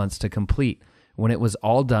 2 months to complete. When it was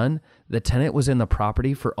all done, the tenant was in the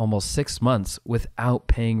property for almost 6 months without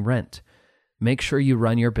paying rent. Make sure you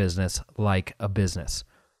run your business like a business.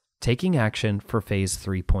 Taking action for phase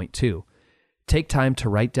 3.2. Take time to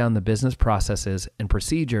write down the business processes and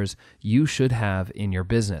procedures you should have in your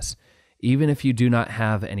business. Even if you do not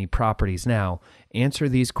have any properties now, answer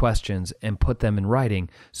these questions and put them in writing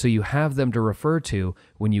so you have them to refer to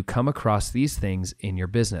when you come across these things in your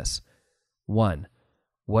business. 1.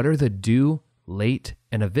 What are the due, late,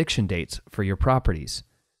 and eviction dates for your properties?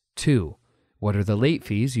 2. What are the late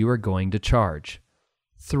fees you are going to charge?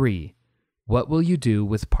 3. What will you do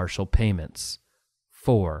with partial payments?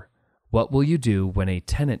 4. What will you do when a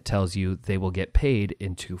tenant tells you they will get paid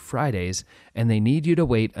in 2 Fridays and they need you to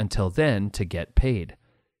wait until then to get paid?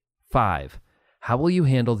 5. How will you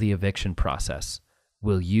handle the eviction process?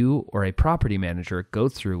 Will you or a property manager go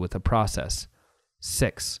through with the process?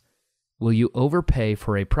 6. Will you overpay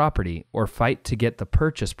for a property or fight to get the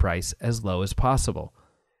purchase price as low as possible?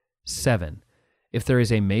 7. If there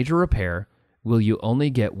is a major repair, will you only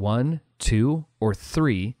get 1, 2, or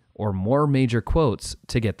 3 or more major quotes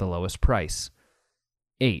to get the lowest price?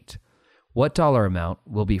 8. What dollar amount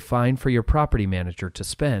will be fine for your property manager to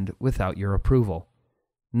spend without your approval?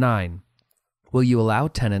 9. Will you allow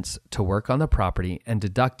tenants to work on the property and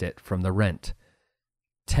deduct it from the rent?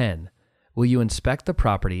 10. Will you inspect the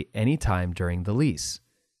property anytime during the lease?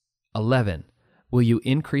 11. Will you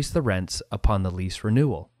increase the rents upon the lease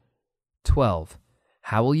renewal? 12.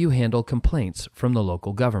 How will you handle complaints from the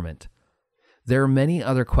local government? There are many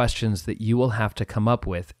other questions that you will have to come up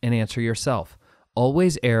with and answer yourself.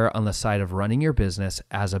 Always err on the side of running your business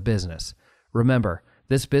as a business. Remember,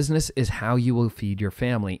 this business is how you will feed your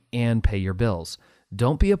family and pay your bills.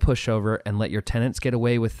 Don't be a pushover and let your tenants get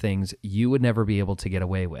away with things you would never be able to get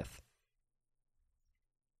away with.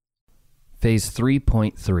 Phase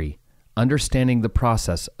 3.3. Understanding the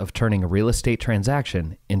process of turning a real estate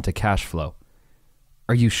transaction into cash flow.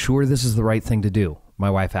 Are you sure this is the right thing to do? My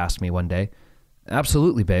wife asked me one day.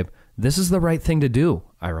 Absolutely, babe. This is the right thing to do,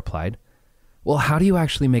 I replied. Well, how do you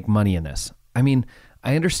actually make money in this? I mean,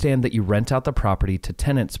 I understand that you rent out the property to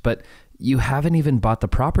tenants, but you haven't even bought the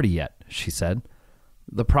property yet, she said.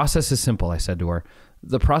 The process is simple, I said to her.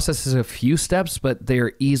 The process is a few steps, but they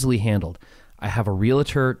are easily handled. I have a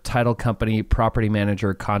realtor, title company, property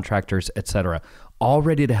manager, contractors, etc., all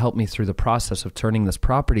ready to help me through the process of turning this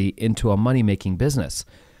property into a money-making business.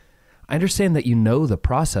 I understand that you know the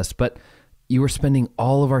process, but you are spending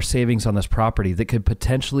all of our savings on this property that could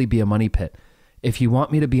potentially be a money pit. If you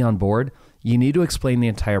want me to be on board, you need to explain the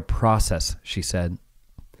entire process, she said.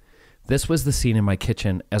 This was the scene in my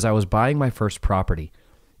kitchen as I was buying my first property.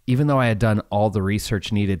 Even though I had done all the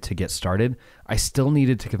research needed to get started, I still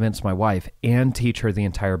needed to convince my wife and teach her the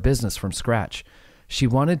entire business from scratch. She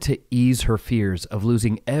wanted to ease her fears of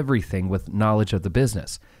losing everything with knowledge of the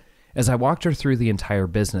business. As I walked her through the entire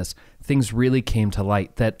business, things really came to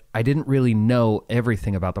light that I didn't really know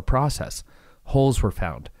everything about the process. Holes were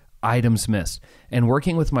found, items missed, and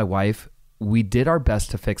working with my wife, we did our best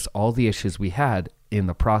to fix all the issues we had in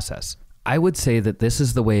the process. I would say that this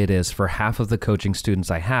is the way it is for half of the coaching students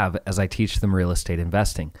I have as I teach them real estate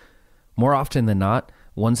investing. More often than not,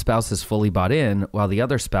 one spouse is fully bought in while the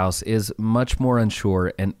other spouse is much more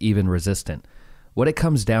unsure and even resistant. What it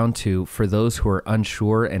comes down to for those who are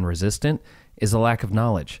unsure and resistant is a lack of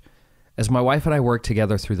knowledge. As my wife and I worked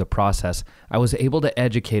together through the process, I was able to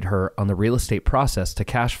educate her on the real estate process to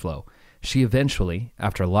cash flow. She eventually,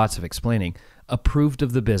 after lots of explaining, approved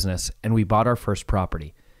of the business and we bought our first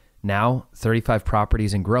property. Now, 35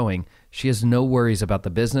 properties and growing, she has no worries about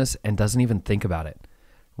the business and doesn't even think about it.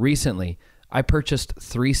 Recently, I purchased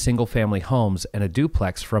 3 single-family homes and a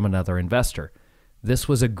duplex from another investor. This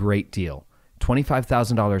was a great deal.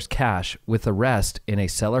 $25,000 cash with the rest in a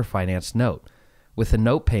seller finance note. With the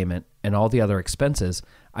note payment and all the other expenses,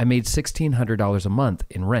 I made $1,600 a month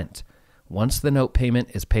in rent. Once the note payment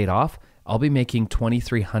is paid off, I'll be making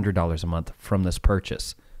 $2,300 a month from this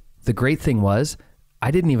purchase. The great thing was,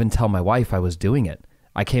 I didn't even tell my wife I was doing it.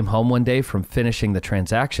 I came home one day from finishing the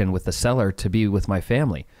transaction with the seller to be with my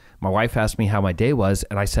family. My wife asked me how my day was,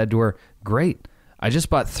 and I said to her, "Great. I just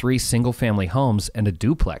bought 3 single-family homes and a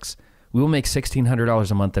duplex. We will make $1,600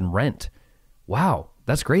 a month in rent." "Wow,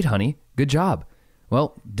 that's great, honey. Good job."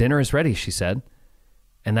 "Well, dinner is ready," she said.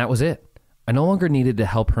 And that was it. I no longer needed to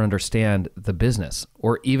help her understand the business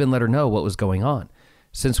or even let her know what was going on.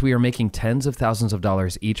 Since we are making tens of thousands of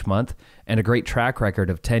dollars each month and a great track record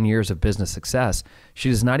of 10 years of business success, she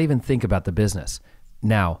does not even think about the business.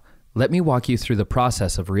 Now, let me walk you through the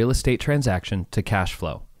process of real estate transaction to cash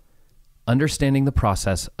flow. Understanding the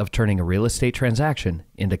process of turning a real estate transaction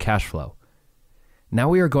into cash flow. Now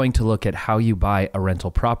we are going to look at how you buy a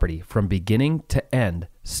rental property from beginning to end,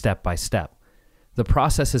 step by step. The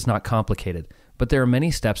process is not complicated, but there are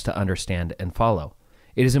many steps to understand and follow.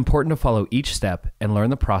 It is important to follow each step and learn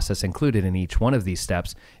the process included in each one of these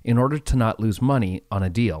steps in order to not lose money on a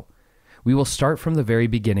deal. We will start from the very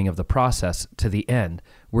beginning of the process to the end,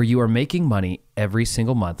 where you are making money every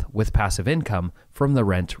single month with passive income from the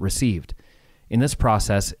rent received. In this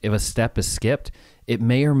process, if a step is skipped, it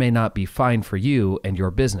may or may not be fine for you and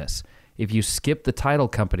your business. If you skip the title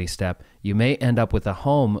company step, you may end up with a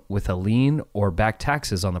home with a lien or back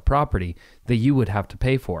taxes on the property that you would have to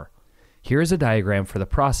pay for. Here is a diagram for the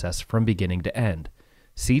process from beginning to end.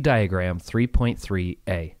 See diagram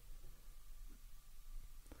 3.3a.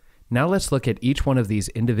 Now let's look at each one of these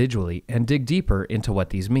individually and dig deeper into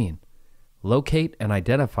what these mean. Locate and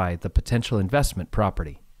identify the potential investment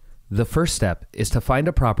property. The first step is to find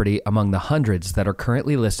a property among the hundreds that are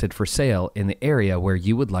currently listed for sale in the area where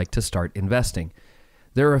you would like to start investing.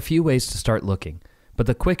 There are a few ways to start looking, but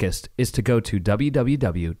the quickest is to go to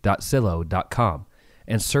www.zillow.com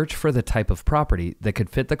and search for the type of property that could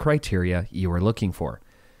fit the criteria you are looking for.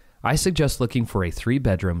 I suggest looking for a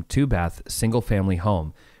 3-bedroom, 2-bath, single-family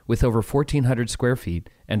home with over 1,400 square feet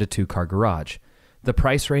and a 2-car garage. The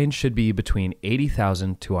price range should be between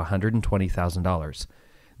 $80,000 to $120,000.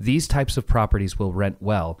 These types of properties will rent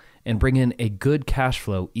well and bring in a good cash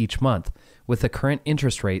flow each month with the current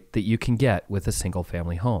interest rate that you can get with a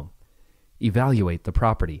single-family home. Evaluate the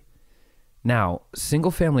property. Now,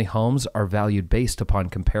 single-family homes are valued based upon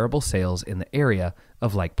comparable sales in the area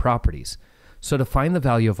of like properties. So to find the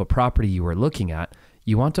value of a property you are looking at,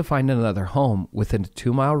 you want to find another home within a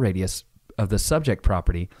 2-mile radius of the subject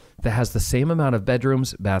property that has the same amount of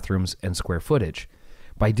bedrooms, bathrooms, and square footage.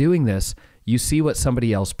 By doing this, you see what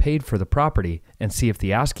somebody else paid for the property and see if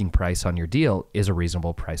the asking price on your deal is a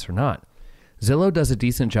reasonable price or not. Zillow does a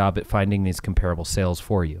decent job at finding these comparable sales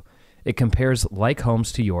for you. It compares like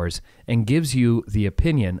homes to yours and gives you the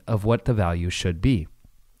opinion of what the value should be.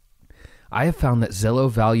 I have found that Zillow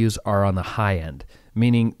values are on the high end,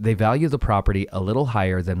 meaning they value the property a little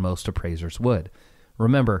higher than most appraisers would.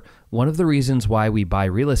 Remember, one of the reasons why we buy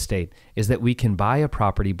real estate is that we can buy a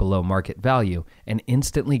property below market value and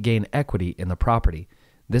instantly gain equity in the property.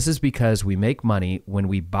 This is because we make money when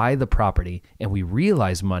we buy the property and we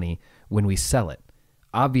realize money when we sell it.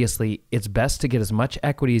 Obviously, it's best to get as much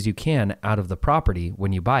equity as you can out of the property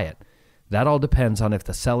when you buy it. That all depends on if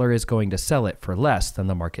the seller is going to sell it for less than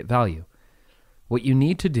the market value. What you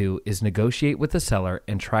need to do is negotiate with the seller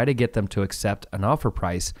and try to get them to accept an offer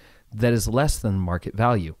price that is less than market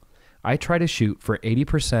value. I try to shoot for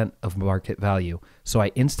 80% of market value, so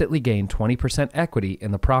I instantly gain 20% equity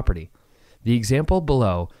in the property. The example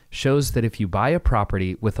below shows that if you buy a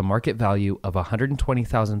property with a market value of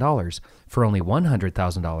 $120,000 for only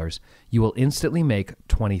 $100,000, you will instantly make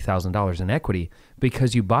 $20,000 in equity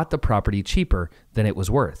because you bought the property cheaper than it was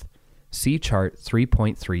worth. See chart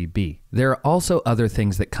 3.3b. There are also other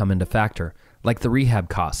things that come into factor, like the rehab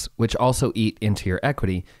costs, which also eat into your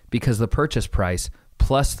equity because the purchase price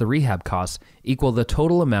plus the rehab costs equal the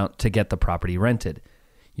total amount to get the property rented.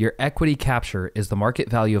 Your equity capture is the market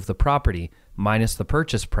value of the property minus the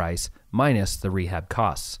purchase price minus the rehab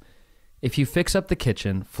costs. If you fix up the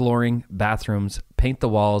kitchen, flooring, bathrooms, paint the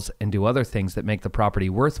walls, and do other things that make the property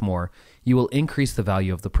worth more, you will increase the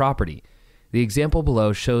value of the property. The example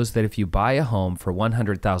below shows that if you buy a home for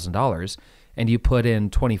 $100,000 and you put in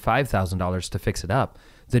 $25,000 to fix it up,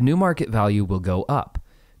 the new market value will go up.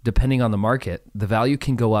 Depending on the market, the value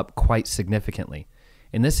can go up quite significantly.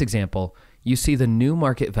 In this example, you see the new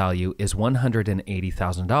market value is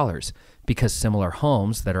 $180,000 because similar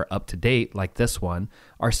homes that are up to date, like this one,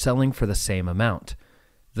 are selling for the same amount.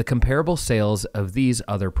 The comparable sales of these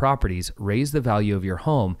other properties raise the value of your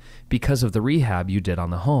home because of the rehab you did on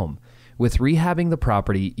the home. With rehabbing the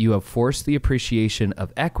property, you have forced the appreciation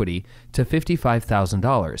of equity to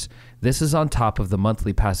 $55,000. This is on top of the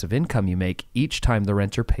monthly passive income you make each time the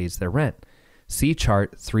renter pays their rent. See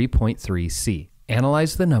Chart 3.3c.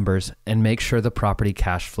 Analyze the numbers and make sure the property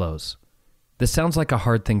cash flows. This sounds like a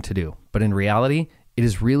hard thing to do, but in reality, it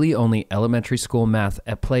is really only elementary school math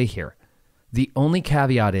at play here. The only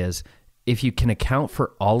caveat is, if you can account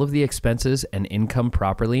for all of the expenses and income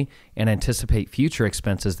properly and anticipate future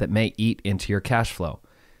expenses that may eat into your cash flow.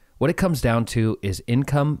 What it comes down to is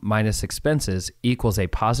income minus expenses equals a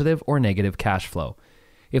positive or negative cash flow.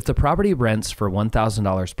 If the property rents for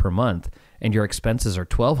 $1,000 per month and your expenses are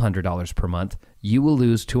 $1,200 per month, you will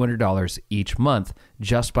lose $200 each month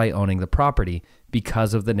just by owning the property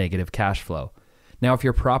because of the negative cash flow. Now, if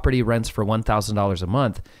your property rents for $1,000 a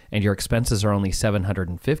month and your expenses are only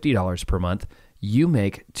 $750 per month, you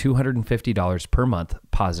make $250 per month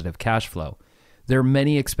positive cash flow. There are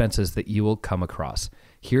many expenses that you will come across.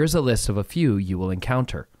 Here's a list of a few you will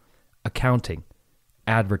encounter: accounting,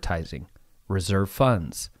 advertising, reserve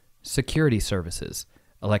funds, security services,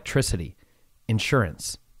 electricity,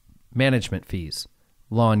 insurance, management fees,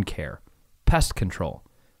 lawn care, pest control,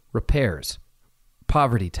 repairs,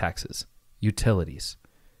 property taxes, utilities.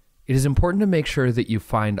 It is important to make sure that you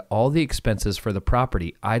find all the expenses for the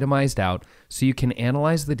property itemized out so you can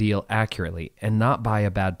analyze the deal accurately and not buy a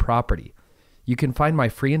bad property. You can find my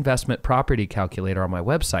free investment property calculator on my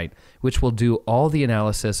website, which will do all the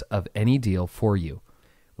analysis of any deal for you.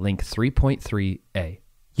 Link 3.3a.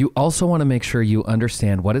 You also want to make sure you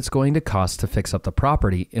understand what it's going to cost to fix up the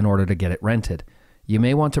property in order to get it rented. You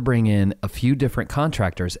may want to bring in a few different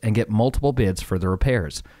contractors and get multiple bids for the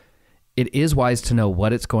repairs. It is wise to know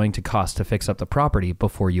what it's going to cost to fix up the property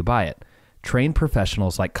before you buy it. Trained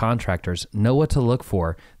professionals like contractors know what to look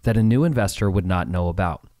for that a new investor would not know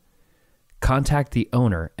about. Contact the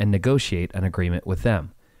owner and negotiate an agreement with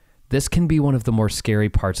them. This can be one of the more scary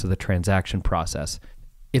parts of the transaction process.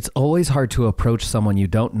 It's always hard to approach someone you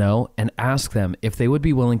don't know and ask them if they would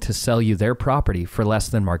be willing to sell you their property for less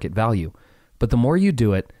than market value. But the more you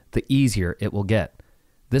do it, the easier it will get.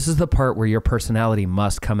 This is the part where your personality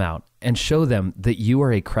must come out and show them that you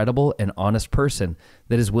are a credible and honest person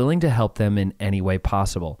that is willing to help them in any way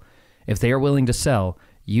possible. If they are willing to sell,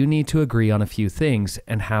 you need to agree on a few things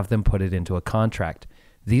and have them put it into a contract.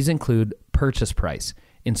 These include purchase price,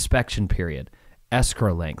 inspection period,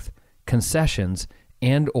 escrow length, concessions,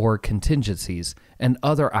 and/or contingencies, and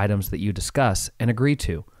other items that you discuss and agree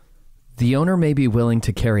to. The owner may be willing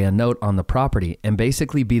to carry a note on the property and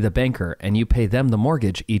basically be the banker, and you pay them the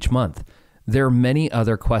mortgage each month. There are many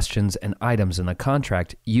other questions and items in the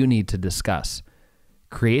contract you need to discuss.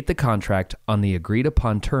 Create the contract on the agreed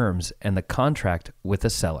upon terms and the contract with the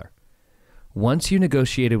seller. Once you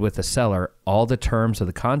negotiated with the seller all the terms of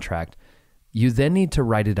the contract, you then need to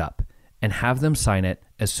write it up and have them sign it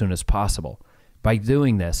as soon as possible. By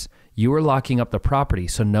doing this, you are locking up the property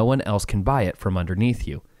so no one else can buy it from underneath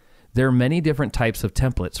you. There are many different types of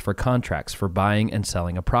templates for contracts for buying and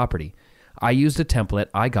selling a property. I used a template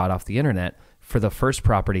I got off the internet for the first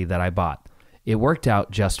property that I bought. It worked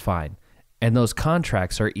out just fine, and those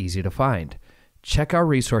contracts are easy to find. Check our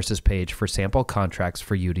resources page for sample contracts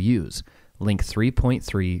for you to use. Link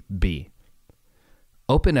 3.3b.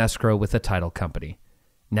 Open escrow with a title company.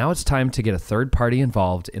 Now it's time to get a third party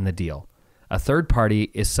involved in the deal. A third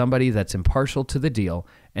party is somebody that's impartial to the deal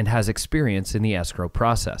and has experience in the escrow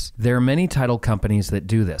process. There are many title companies that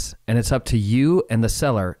do this, and it's up to you and the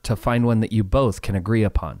seller to find one that you both can agree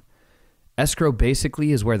upon. Escrow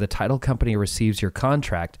basically is where the title company receives your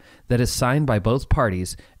contract that is signed by both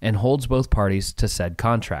parties and holds both parties to said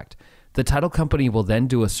contract. The title company will then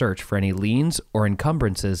do a search for any liens or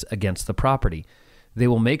encumbrances against the property. They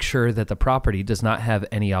will make sure that the property does not have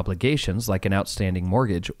any obligations like an outstanding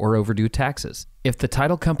mortgage or overdue taxes. If the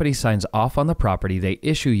title company signs off on the property, they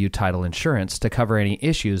issue you title insurance to cover any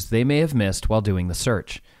issues they may have missed while doing the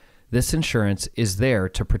search. This insurance is there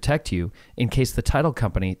to protect you in case the title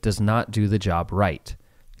company does not do the job right.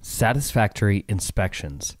 Satisfactory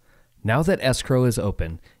inspections. Now that escrow is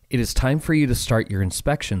open, it is time for you to start your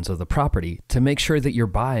inspections of the property to make sure that you're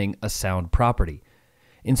buying a sound property.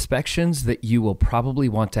 Inspections that you will probably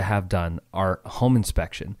want to have done are home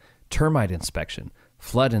inspection, termite inspection,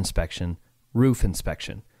 flood inspection, roof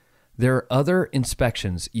inspection. There are other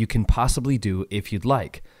inspections you can possibly do if you'd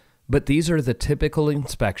like, but these are the typical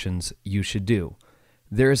inspections you should do.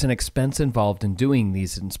 There is an expense involved in doing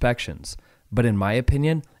these inspections, but in my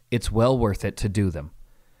opinion, it's well worth it to do them.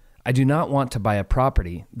 I do not want to buy a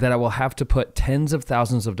property that I will have to put tens of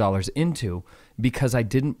thousands of dollars into because I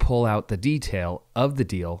didn't pull out the detail of the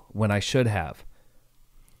deal when I should have.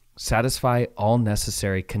 Satisfy all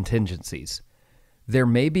necessary contingencies. There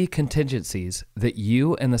may be contingencies that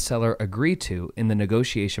you and the seller agree to in the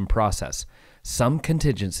negotiation process. Some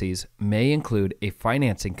contingencies may include a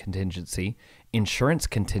financing contingency, insurance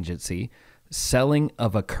contingency, selling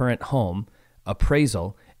of a current home,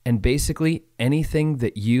 appraisal, and basically anything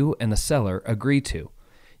that you and the seller agree to.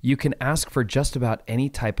 You can ask for just about any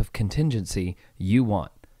type of contingency you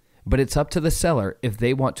want, but it's up to the seller if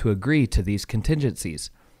they want to agree to these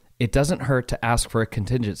contingencies. It doesn't hurt to ask for a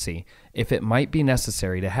contingency if it might be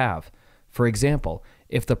necessary to have. For example,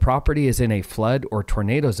 if the property is in a flood or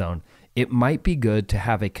tornado zone, it might be good to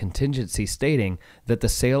have a contingency stating that the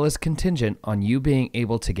sale is contingent on you being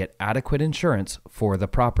able to get adequate insurance for the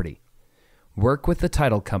property. Work with the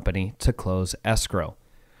title company to close escrow.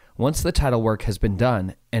 Once the title work has been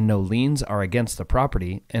done and no liens are against the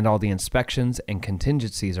property and all the inspections and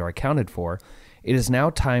contingencies are accounted for, it is now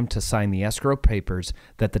time to sign the escrow papers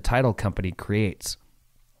that the title company creates.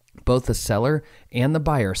 Both the seller and the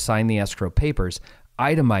buyer sign the escrow papers,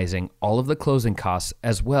 itemizing all of the closing costs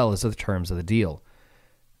as well as the terms of the deal.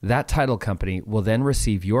 That title company will then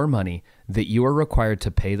receive your money that you are required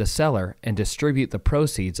to pay the seller and distribute the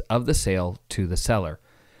proceeds of the sale to the seller.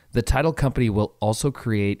 The title company will also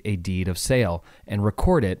create a deed of sale and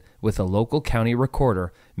record it with a local county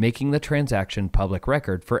recorder, making the transaction public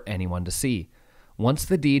record for anyone to see. Once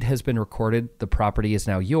the deed has been recorded, the property is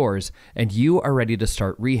now yours and you are ready to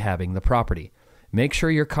start rehabbing the property. Make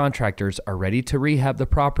sure your contractors are ready to rehab the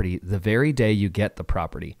property the very day you get the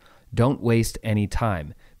property. Don't waste any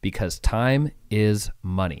time, because time is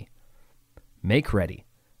money. Make ready.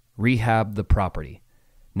 Rehab the property.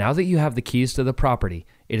 Now that you have the keys to the property,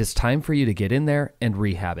 it is time for you to get in there and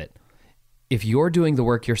rehab it. If you're doing the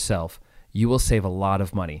work yourself, you will save a lot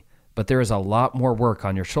of money, but there is a lot more work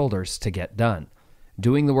on your shoulders to get done.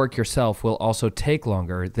 Doing the work yourself will also take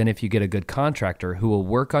longer than if you get a good contractor who will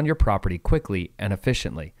work on your property quickly and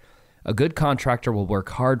efficiently. A good contractor will work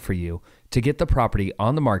hard for you to get the property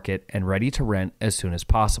on the market and ready to rent as soon as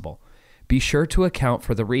possible. Be sure to account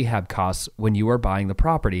for the rehab costs when you are buying the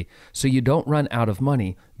property so you don't run out of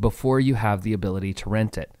money before you have the ability to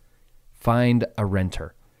rent it. Find a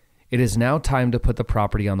renter. It is now time to put the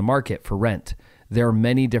property on the market for rent. There are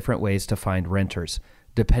many different ways to find renters.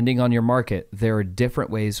 Depending on your market, there are different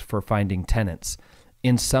ways for finding tenants.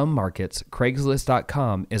 In some markets,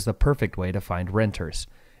 Craigslist.com is the perfect way to find renters.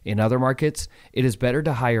 In other markets, it is better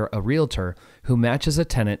to hire a realtor who matches a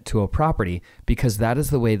tenant to a property because that is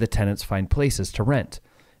the way the tenants find places to rent.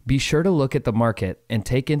 Be sure to look at the market and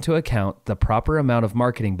take into account the proper amount of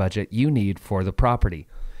marketing budget you need for the property.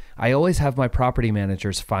 I always have my property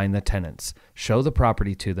managers find the tenants, show the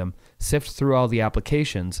property to them, sift through all the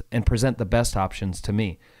applications, and present the best options to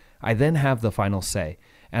me. I then have the final say,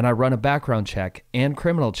 and I run a background check and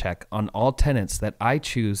criminal check on all tenants that I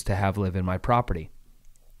choose to have live in my property.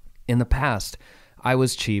 In the past, I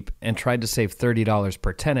was cheap and tried to save $30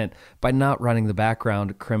 per tenant by not running the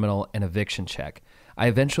background, criminal, and eviction check. I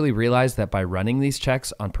eventually realized that by running these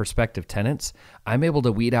checks on prospective tenants, I'm able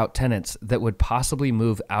to weed out tenants that would possibly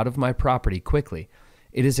move out of my property quickly.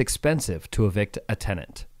 It is expensive to evict a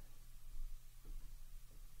tenant.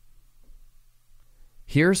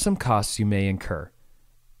 Here are some costs you may incur: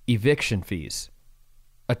 eviction fees,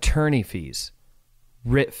 attorney fees,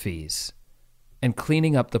 writ fees, and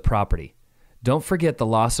cleaning up the property. Don't forget the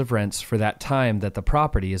loss of rents for that time that the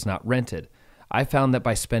property is not rented. I found that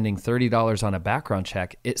by spending $30 on a background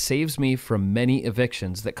check, it saves me from many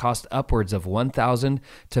evictions that cost upwards of $1,000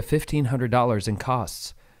 to $1,500 in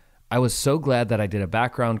costs. I was so glad that I did a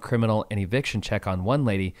background, criminal, and eviction check on one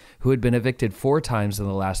lady who had been evicted 4 times in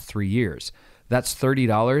the last 3 years. That's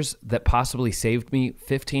 $30 that possibly saved me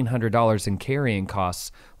 $1,500 in carrying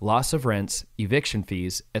costs, loss of rents, eviction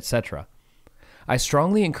fees, etc. I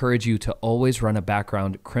strongly encourage you to always run a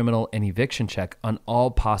background, criminal, and eviction check on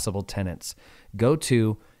all possible tenants. Go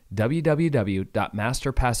to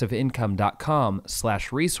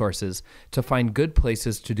www.masterpassiveincome.com/resources to find good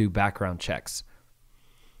places to do background checks.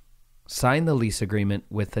 Sign the lease agreement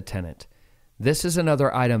with the tenant. This is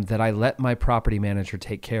another item that I let my property manager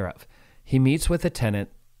take care of. He meets with the tenant,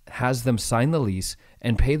 has them sign the lease,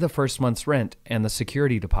 and pay the first month's rent and the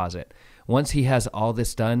security deposit. Once he has all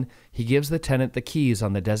this done, he gives the tenant the keys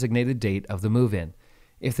on the designated date of the move-in.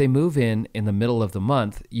 If they move in the middle of the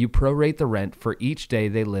month, you prorate the rent for each day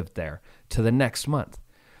they lived there to the next month.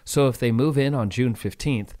 So if they move in on June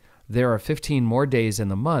 15th, there are 15 more days in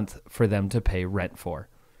the month for them to pay rent for.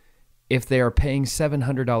 If they are paying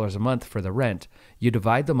 $700 a month for the rent, you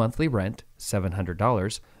divide the monthly rent,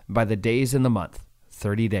 $700, by the days in the month,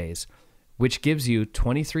 30 days. which gives you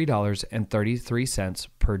 $23.33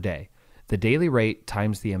 per day. The daily rate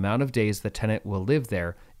times the amount of days the tenant will live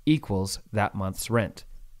there equals that month's rent.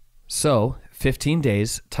 So, 15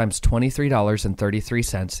 days times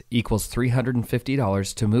 $23.33 equals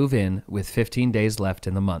 $350 to move in with 15 days left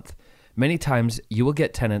in the month. Many times, you will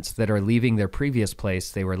get tenants that are leaving their previous place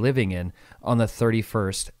they were living in on the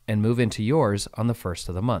 31st and move into yours on the 1st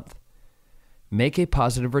of the month. Make a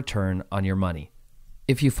positive return on your money.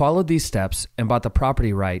 If you followed these steps and bought the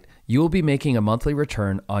property right, you will be making a monthly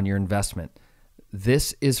return on your investment.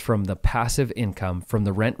 This is from the passive income from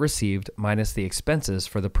the rent received minus the expenses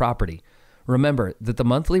for the property. Remember that the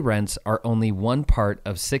monthly rents are only one part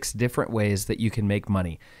of 6 different ways that you can make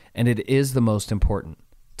money, and it is the most important.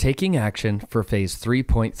 Taking action for phase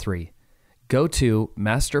 3.3. Go to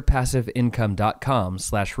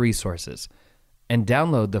masterpassiveincome.com/resources and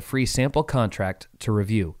download the free sample contract to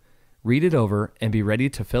review. Read it over and be ready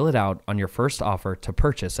to fill it out on your first offer to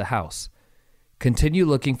purchase a house. Continue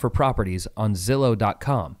looking for properties on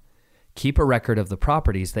Zillow.com. Keep a record of the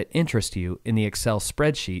properties that interest you in the Excel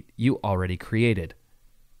spreadsheet you already created.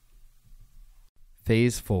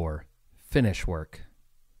 Phase 4. Finish work.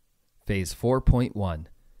 Phase 4.1.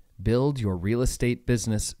 Build your real estate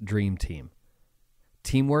business dream team.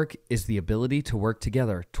 Teamwork is the ability to work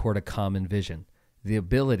together toward a common vision, the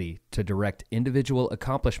ability to direct individual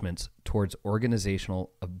accomplishments towards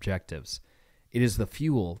organizational objectives. It is the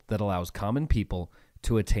fuel that allows common people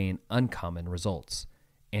to attain uncommon results.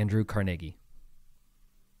 Andrew Carnegie.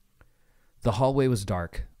 The hallway was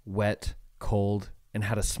dark, wet, cold, and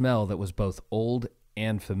had a smell that was both old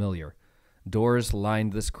and familiar. Doors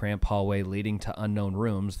lined this cramped hallway leading to unknown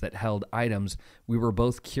rooms that held items we were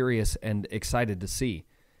both curious and excited to see.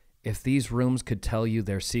 If these rooms could tell you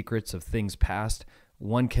their secrets of things past,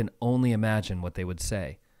 one can only imagine what they would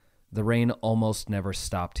say. The rain almost never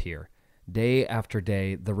stopped here. Day after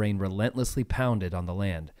day, the rain relentlessly pounded on the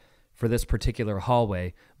land. For this particular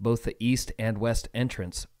hallway, both the east and west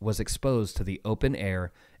entrance was exposed to the open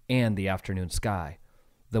air and the afternoon sky.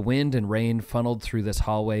 The wind and rain funneled through this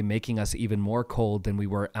hallway, making us even more cold than we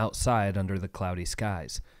were outside under the cloudy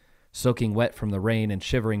skies. Soaking wet from the rain and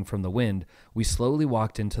shivering from the wind, we slowly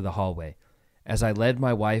walked into the hallway. As I led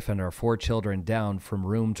my wife and our 4 children down from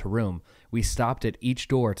room to room, we stopped at each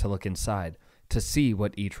door to look inside, to see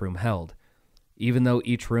what each room held. Even though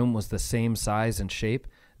each room was the same size and shape,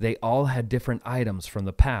 they all had different items from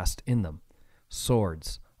the past in them.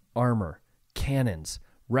 Swords, armor, cannons,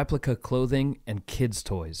 replica clothing, and kids'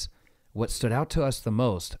 toys. What stood out to us the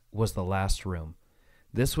most was the last room.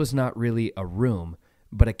 This was not really a room,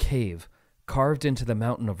 but a cave carved into the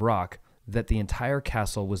mountain of rock that the entire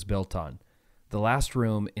castle was built on. The last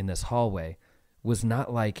room in this hallway was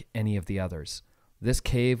not like any of the others. This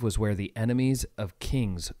cave was where the enemies of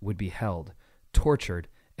kings would be held, tortured,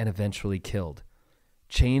 and eventually killed.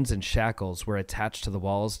 Chains and shackles were attached to the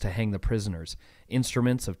walls to hang the prisoners.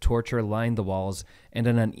 Instruments of torture lined the walls, and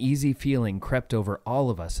an uneasy feeling crept over all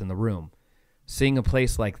of us in the room. Seeing a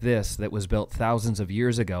place like this that was built thousands of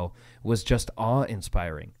years ago was just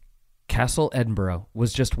awe-inspiring. Castle Edinburgh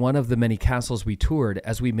was just one of the many castles we toured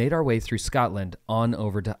as we made our way through Scotland on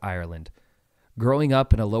over to Ireland. Growing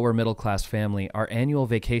up in a lower middle-class family, our annual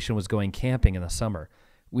vacation was going camping in the summer.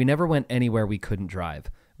 We never went anywhere we couldn't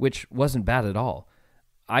drive, which wasn't bad at all.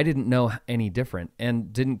 I didn't know any different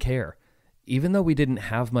and didn't care. Even though we didn't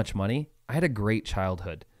have much money, I had a great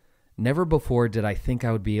childhood. Never before did I think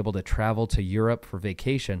I would be able to travel to Europe for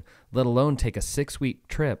vacation, let alone take a 6-week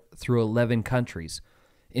trip through 11 countries.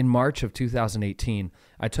 In March of 2018,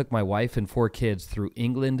 I took my wife and 4 kids through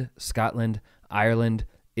England, Scotland, Ireland,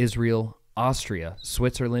 Israel, Austria,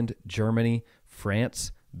 Switzerland, Germany,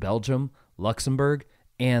 France, Belgium, Luxembourg,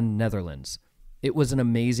 and Netherlands. It was an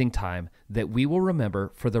amazing time that we will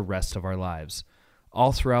remember for the rest of our lives.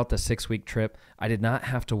 All throughout the 6-week trip, I did not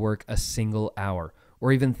have to work a single hour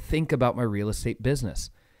or even think about my real estate business.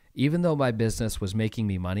 Even though my business was making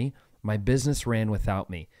me money, my business ran without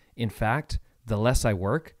me. In fact, the less I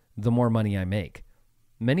work, the more money I make.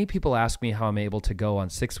 Many people ask me how I'm able to go on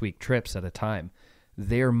 6-week trips at a time.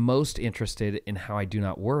 They are most interested in how I do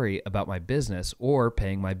not worry about my business or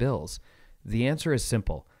paying my bills. The answer is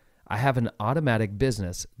simple. I have an automatic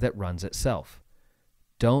business that runs itself.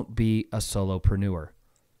 Don't be a solopreneur.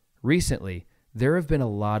 Recently, there have been a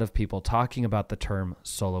lot of people talking about the term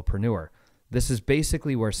solopreneur. This is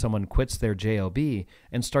basically where someone quits their job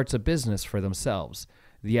and starts a business for themselves.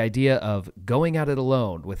 The idea of going at it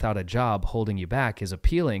alone without a job holding you back is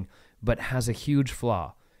appealing, but has a huge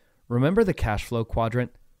flaw. Remember the cash flow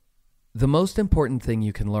quadrant? The most important thing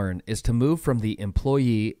you can learn is to move from the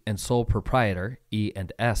employee and sole proprietor, E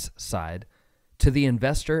and S side, to the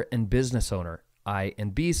investor and business owner, I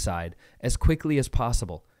and B side, as quickly as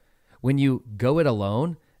possible. When you go it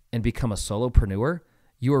alone and become a solopreneur,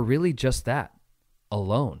 you are really just that,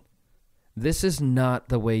 alone. This is not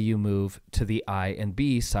the way you move to the I and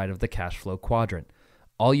B side of the cash flow quadrant.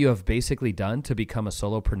 All you have basically done to become a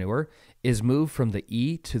solopreneur is move from the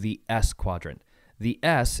E to the S quadrant. The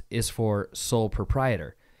S is for sole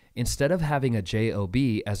proprietor. Instead of having a JOB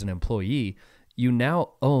as an employee, you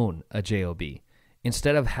now own a JOB.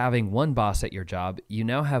 Instead of having one boss at your job, you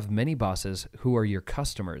now have many bosses who are your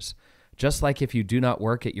customers. Just like if you do not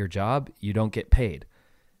work at your job, you don't get paid.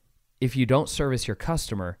 If you don't service your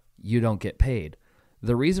customer, you don't get paid.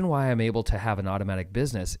 The reason why I'm able to have an automatic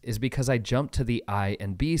business is because I jumped to the I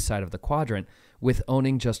and B side of the quadrant with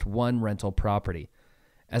owning just one rental property.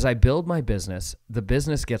 As I build my business, the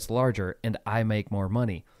business gets larger and I make more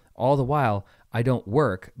money. All the while, I don't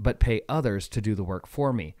work but pay others to do the work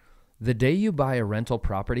for me. The day you buy a rental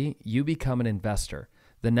property, you become an investor.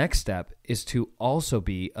 The next step is to also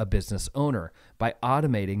be a business owner by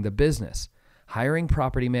automating the business. Hiring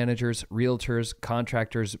property managers, realtors,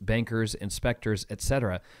 contractors, bankers, inspectors,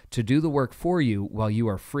 etc. to do the work for you while you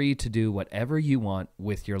are free to do whatever you want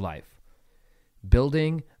with your life.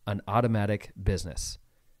 Building an automatic business.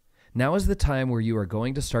 Now is the time where you are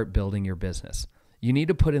going to start building your business. You need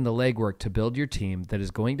to put in the legwork to build your team that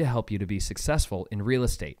is going to help you to be successful in real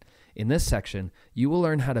estate. In this section, you will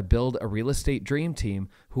learn how to build a real estate dream team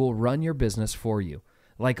who will run your business for you.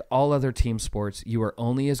 Like all other team sports, you are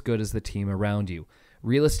only as good as the team around you.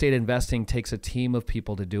 Real estate investing takes a team of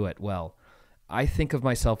people to do it well. I think of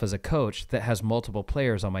myself as a coach that has multiple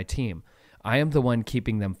players on my team. I am the one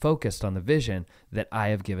keeping them focused on the vision that I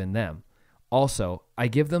have given them. Also, I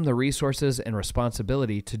give them the resources and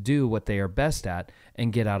responsibility to do what they are best at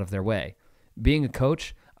and get out of their way. Being a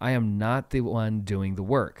coach, I am not the one doing the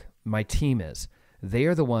work. My team is. They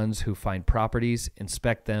are the ones who find properties,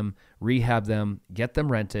 inspect them, rehab them, get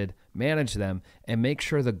them rented, manage them, and make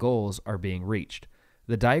sure the goals are being reached.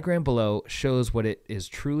 The diagram below shows what it is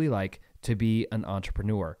truly like to be an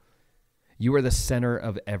entrepreneur. You are the center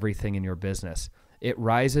of everything in your business. It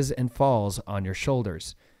rises and falls on your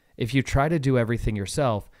shoulders. If you try to do everything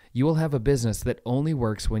yourself, you will have a business that only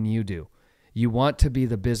works when you do. You want to be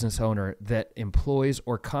the business owner that employs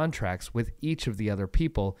or contracts with each of the other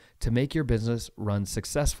people to make your business run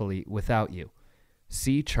successfully without you.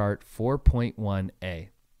 See chart 4.1a.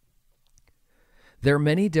 There are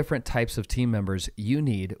many different types of team members you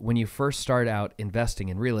need when you first start out investing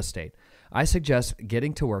in real estate. I suggest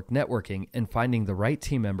getting to work networking and finding the right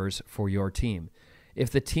team members for your team. If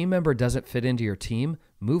the team member doesn't fit into your team,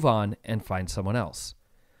 move on and find someone else.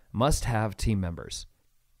 Must-have team members.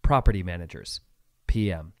 Property managers,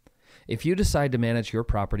 PM. If you decide to manage your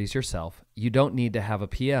properties yourself, you don't need to have a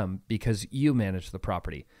PM because you manage the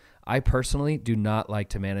property. I personally do not like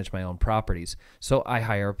to manage my own properties, so I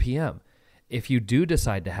hire a PM. If you do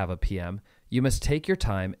decide to have a PM, you must take your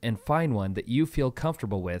time and find one that you feel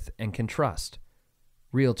comfortable with and can trust.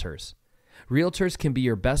 Realtors. Realtors can be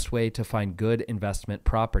your best way to find good investment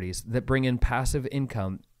properties that bring in passive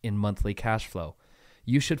income in monthly cash flow.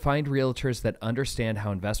 You should find realtors that understand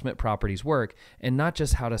how investment properties work and not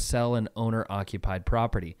just how to sell an owner-occupied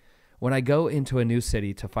property. When I go into a new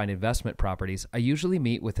city to find investment properties, I usually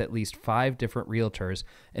meet with at least 5 different realtors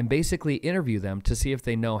and basically interview them to see if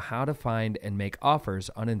they know how to find and make offers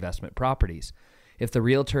on investment properties. If the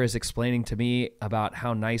realtor is explaining to me about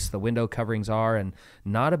how nice the window coverings are and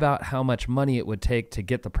not about how much money it would take to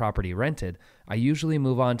get the property rented, I usually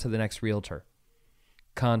move on to the next realtor.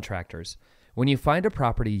 Contractors. When you find a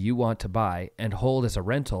property you want to buy and hold as a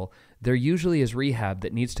rental, there usually is rehab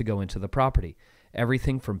that needs to go into the property.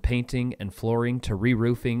 Everything from painting and flooring to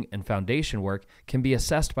re-roofing and foundation work can be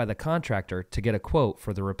assessed by the contractor to get a quote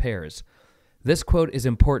for the repairs. This quote is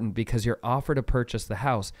important because your offer to purchase the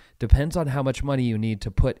house depends on how much money you need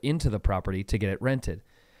to put into the property to get it rented.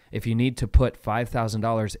 If you need to put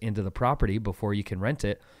 $5,000 into the property before you can rent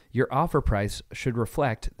it, your offer price should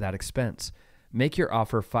reflect that expense. Make your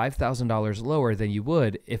offer $5,000 lower than you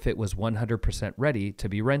would if it was 100% ready to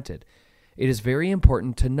be rented. It is very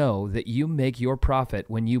important to know that you make your profit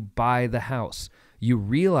when you buy the house. You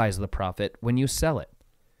realize the profit when you sell it.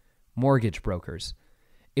 Mortgage brokers.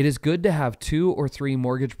 It is good to have 2 or 3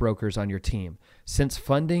 mortgage brokers on your team. Since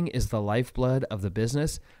funding is the lifeblood of the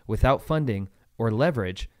business, without funding or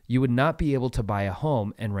leverage, you would not be able to buy a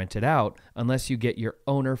home and rent it out unless you get your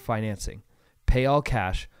owner financing, pay all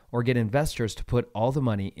cash, or get investors to put all the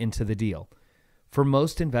money into the deal. For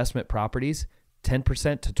most investment properties,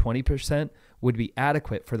 10% to 20% would be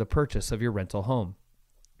adequate for the purchase of your rental home.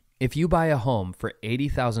 If you buy a home for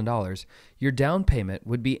 $80,000, your down payment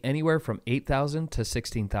would be anywhere from $8,000 to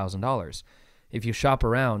 $16,000. If you shop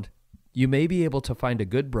around, you may be able to find a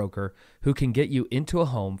good broker who can get you into a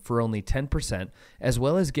home for only 10%, as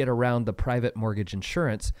well as get around the private mortgage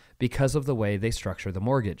insurance because of the way they structure the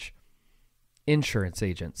mortgage. Insurance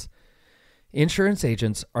agents. Insurance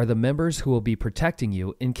agents are the members who will be protecting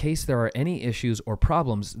you in case there are any issues or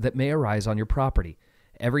problems that may arise on your property.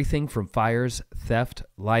 Everything from fires, theft,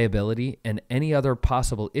 liability, and any other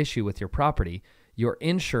possible issue with your property, your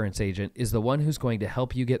insurance agent is the one who's going to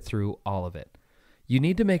help you get through all of it. You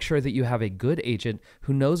need to make sure that you have a good agent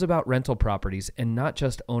who knows about rental properties and not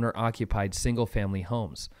just owner-occupied single-family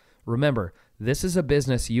homes. Remember, this is a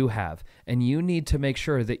business you have, and you need to make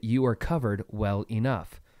sure that you are covered well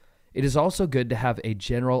enough. It is also good to have a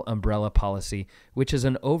general umbrella policy, which is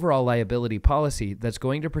an overall liability policy that's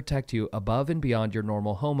going to protect you above and beyond your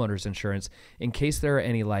normal homeowner's insurance in case there are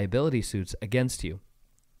any liability suits against you.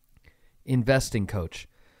 Investing coach.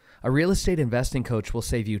 A real estate investing coach will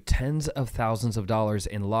save you tens of thousands of dollars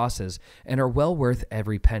in losses and are well worth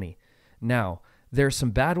every penny. Now, there are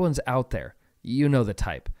some bad ones out there. You know the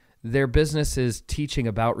type. Their business is teaching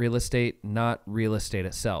about real estate, not real estate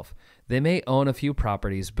itself. They may own a few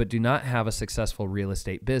properties, but do not have a successful real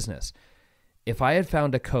estate business. If I had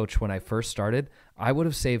found a coach when I first started, I would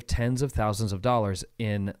have saved tens of thousands of dollars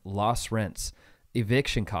in lost rents,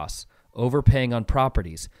 eviction costs, overpaying on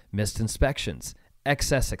properties, missed inspections,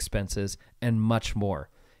 excess expenses, and much more.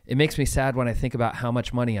 It makes me sad when I think about how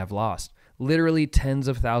much money I've lost, literally tens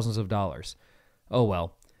of thousands of dollars. Oh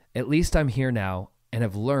well, at least I'm here now and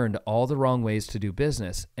have learned all the wrong ways to do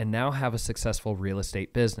business and now have a successful real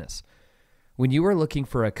estate business. When you are looking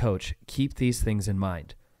for a coach, keep these things in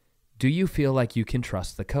mind. Do you feel like you can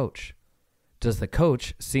trust the coach? Does the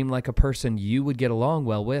coach seem like a person you would get along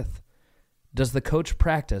well with? Does the coach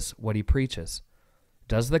practice what he preaches?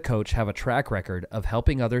 Does the coach have a track record of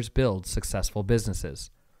helping others build successful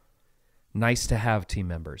businesses? Nice to have team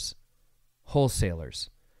members. Wholesalers.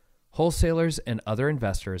 Wholesalers and other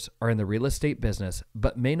investors are in the real estate business,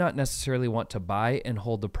 but may not necessarily want to buy and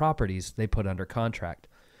hold the properties they put under contract.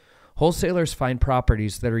 Wholesalers find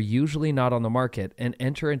properties that are usually not on the market and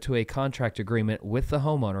enter into a contract agreement with the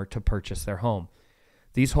homeowner to purchase their home.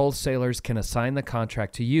 These wholesalers can assign the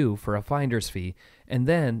contract to you for a finder's fee, and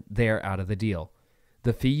then they are out of the deal.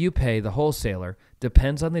 The fee you pay the wholesaler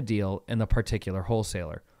depends on the deal and the particular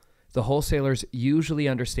wholesaler. The wholesalers usually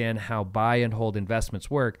understand how buy and hold investments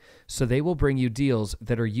work, so they will bring you deals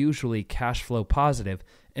that are usually cash flow positive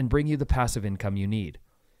and bring you the passive income you need.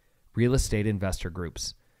 Real estate investor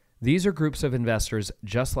groups. These are groups of investors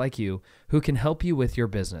just like you who can help you with your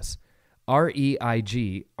business.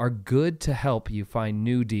 REIG are good to help you find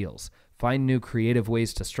new deals, find new creative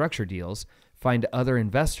ways to structure deals, find other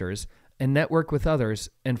investors, and network with others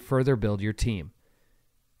and further build your team.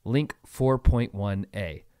 Link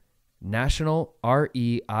 4.1a,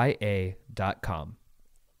 nationalreia.com.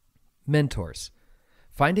 Mentors.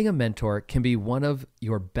 Finding a mentor can be one of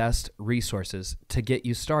your best resources to get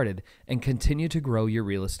you started and continue to grow your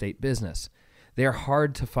real estate business. They are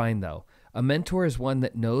hard to find though. A mentor is one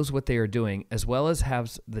that knows what they are doing as well as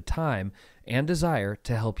has the time and desire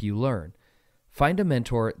to help you learn. Find a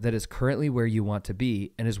mentor that is currently where you want to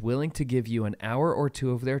be and is willing to give you an hour or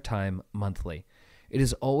two of their time monthly. It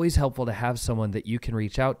is always helpful to have someone that you can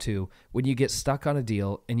reach out to when you get stuck on a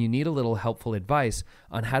deal and you need a little helpful advice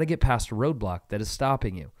on how to get past a roadblock that is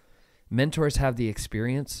stopping you. Mentors have the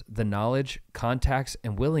experience, the knowledge, contacts,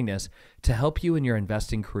 and willingness to help you in your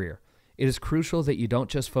investing career. It is crucial that you don't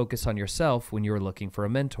just focus on yourself when you are looking for a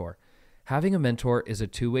mentor. Having a mentor is a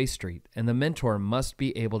two-way street, and the mentor must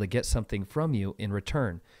be able to get something from you in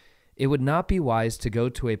return. It would not be wise to go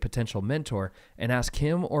to a potential mentor and ask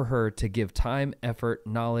him or her to give time, effort,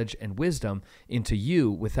 knowledge, and wisdom into you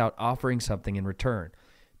without offering something in return.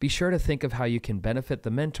 Be sure to think of how you can benefit the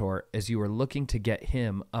mentor as you are looking to get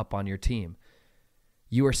him up on your team.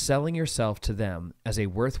 You are selling yourself to them as a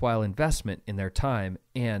worthwhile investment in their time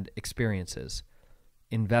and experiences.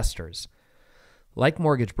 Investors. Like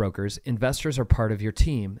mortgage brokers, investors are part of your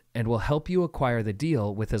team and will help you acquire the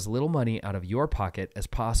deal with as little money out of your pocket as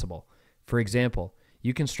possible. For example,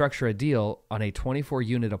 you can structure a deal on a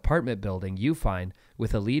 24-unit apartment building you find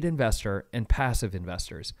with a lead investor and passive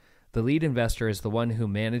investors. The lead investor is the one who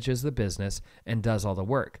manages the business and does all the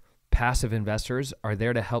work. Passive investors are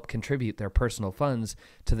there to help contribute their personal funds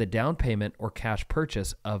to the down payment or cash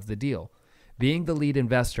purchase of the deal. Being the lead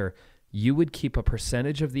investor, you would keep a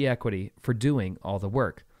percentage of the equity for doing all the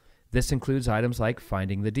work. This includes items like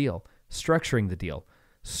finding the deal, structuring the deal,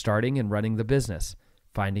 starting and running the business,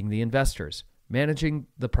 finding the investors, managing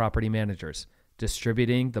the property managers,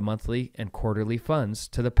 distributing the monthly and quarterly funds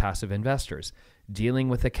to the passive investors, dealing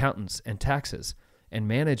with accountants and taxes, and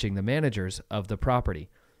managing the managers of the property.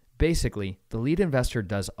 Basically, the lead investor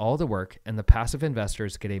does all the work and the passive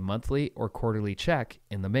investors get a monthly or quarterly check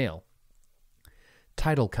in the mail.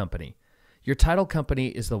 Title company. Your title company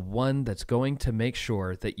is the one that's going to make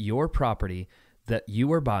sure that your property that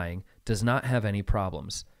you are buying does not have any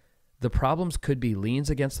problems. The problems could be liens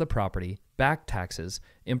against the property, back taxes,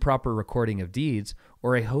 improper recording of deeds,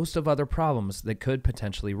 or a host of other problems that could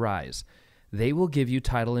potentially rise. They will give you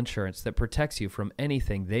title insurance that protects you from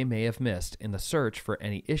anything they may have missed in the search for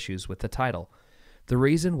any issues with the title. The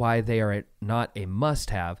reason why they are not a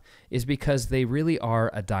must-have is because they really are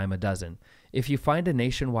a dime a dozen. If you find a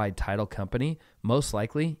nationwide title company, most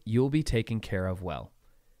likely you'll be taken care of well.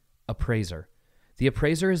 Appraiser. The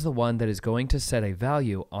appraiser is the one that is going to set a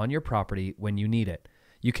value on your property when you need it.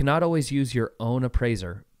 You cannot always use your own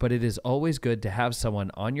appraiser, but it is always good to have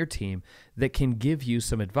someone on your team that can give you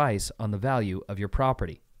some advice on the value of your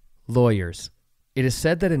property. Lawyers. It is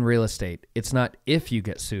said that in real estate, it's not if you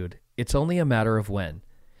get sued, it's only a matter of when.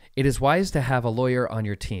 It is wise to have a lawyer on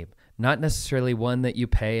your team, not necessarily one that you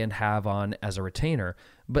pay and have on as a retainer,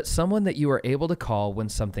 but someone that you are able to call when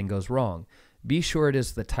something goes wrong. Be sure it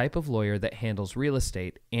is the type of lawyer that handles real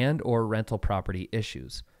estate and/or rental property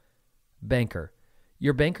issues. Banker.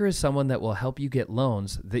 Your banker is someone that will help you get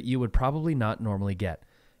loans that you would probably not normally get.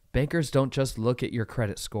 Bankers don't just look at your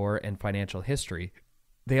credit score and financial history.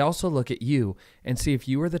 They also look at you and see if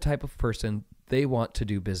you are the type of person they want to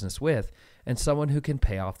do business with and someone who can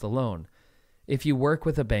pay off the loan. If you work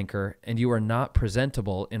with a banker and you are not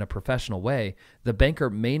presentable in a professional way, the banker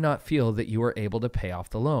may not feel that you are able to pay off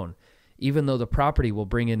the loan. Even though the property will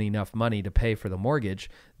bring in enough money to pay for the mortgage,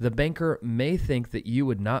 the banker may think that you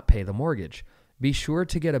would not pay the mortgage. Be sure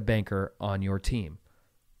to get a banker on your team.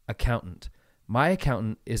 Accountant. My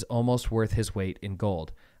accountant is almost worth his weight in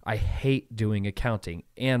gold. I hate doing accounting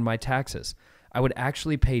and my taxes. I would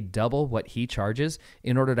actually pay double what he charges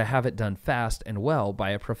in order to have it done fast and well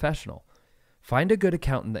by a professional. Find a good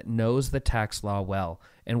accountant that knows the tax law well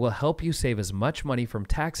and will help you save as much money from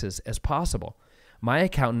taxes as possible. My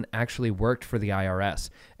accountant actually worked for the IRS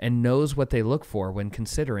and knows what they look for when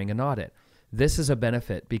considering an audit. This is a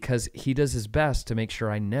benefit because he does his best to make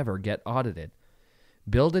sure I never get audited.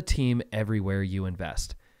 Build a team everywhere you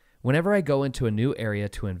invest. Whenever I go into a new area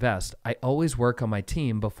to invest, I always work on my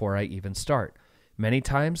team before I even start. Many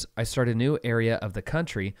times, I start a new area of the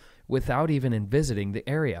country without even visiting the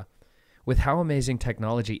area. With how amazing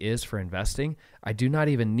technology is for investing, I do not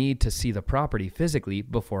even need to see the property physically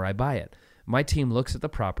before I buy it. My team looks at the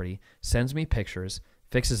property, sends me pictures,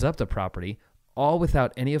 fixes up the property, all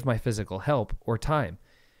without any of my physical help or time.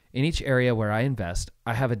 In each area where I invest,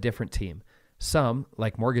 I have a different team. Some,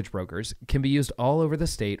 like mortgage brokers, can be used all over the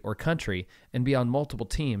state or country and be on multiple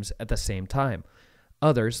teams at the same time.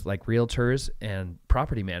 Others, like realtors and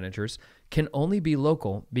property managers, can only be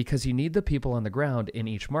local because you need the people on the ground in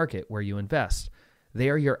each market where you invest. They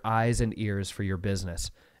are your eyes and ears for your business,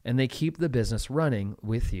 and they keep the business running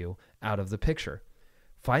with you out of the picture.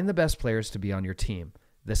 Find the best players to be on your team.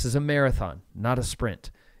 This is a marathon, not a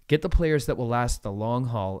sprint. Get the players that will last the long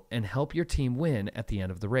haul and help your team win at the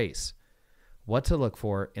end of the race. What to look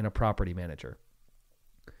for in a property manager.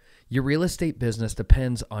 Your real estate business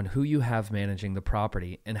depends on who you have managing the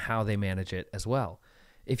property and how they manage it as well.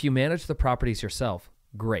 If you manage the properties yourself,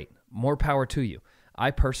 great, more power to you.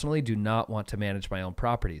 I personally do not want to manage my own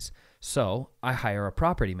properties, so I hire a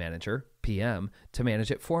property manager, PM, to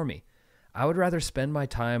manage it for me. I would rather spend my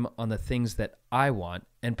time on the things that I want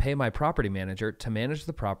and pay my property manager to manage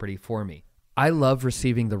the property for me. I love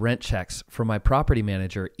receiving the rent checks from my property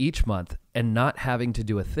manager each month and not having to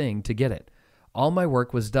do a thing to get it. All my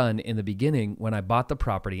work was done in the beginning when I bought the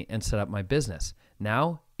property and set up my business.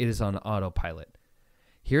 Now it is on autopilot.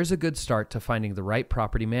 Here's a good start to finding the right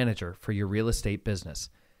property manager for your real estate business.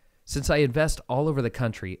 Since I invest all over the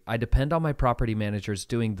country, I depend on my property managers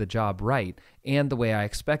doing the job right and the way I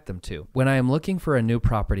expect them to. When I am looking for a new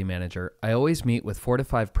property manager, I always meet with 4 to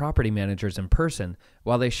 5 property managers in person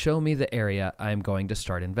while they show me the area I am going to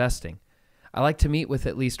start investing. I like to meet with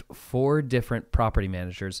at least 4 different property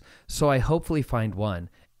managers, so I hopefully find one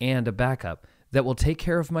and a backup that will take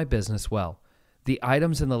care of my business well. The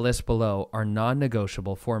items in the list below are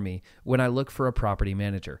non-negotiable for me when I look for a property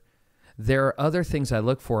manager. There are other things I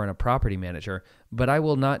look for in a property manager, but I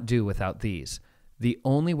will not do without these. The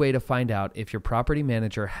only way to find out if your property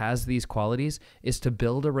manager has these qualities is to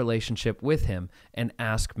build a relationship with him and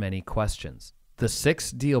ask many questions. The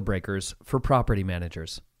 6 deal breakers for property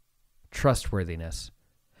managers. Trustworthiness.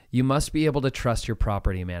 You must be able to trust your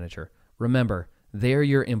property manager. Remember, they are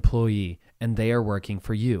your employee and they are working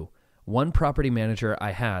for you. One property manager I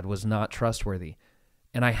had was not trustworthy,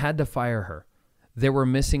 and I had to fire her. There were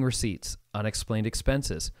missing receipts, unexplained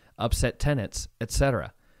expenses, upset tenants,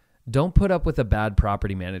 etc. Don't put up with a bad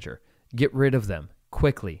property manager. Get rid of them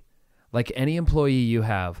quickly. Like any employee you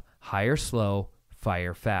have, hire slow,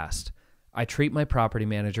 fire fast. I treat my property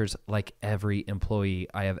managers like every employee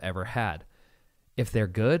I have ever had. If they're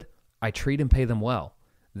good, I treat and pay them well.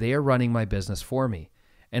 They are running my business for me.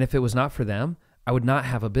 And if it was not for them, I would not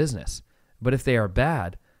have a business. But if they are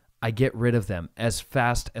bad, I get rid of them as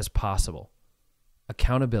fast as possible.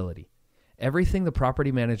 Accountability. Everything the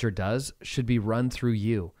property manager does should be run through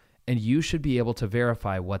you, and you should be able to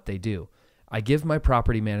verify what they do. I give my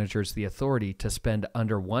property managers the authority to spend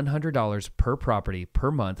under $100 per property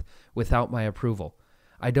per month without my approval.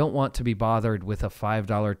 I don't want to be bothered with a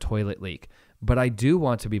 $5 toilet leak, but I do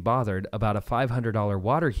want to be bothered about a $500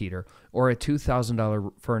 water heater or a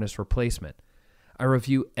 $2,000 furnace replacement. I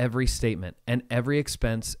review every statement and every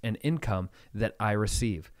expense and income that I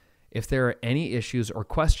receive. If there are any issues or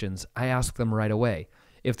questions, I ask them right away.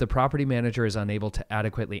 If the property manager is unable to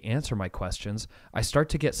adequately answer my questions, I start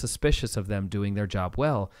to get suspicious of them doing their job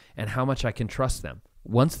well and how much I can trust them.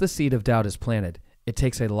 Once the seed of doubt is planted, it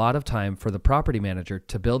takes a lot of time for the property manager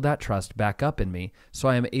to build that trust back up in me so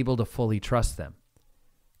I am able to fully trust them.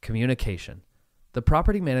 Communication. The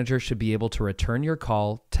property manager should be able to return your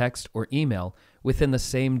call, text, or email within the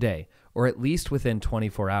same day, or at least within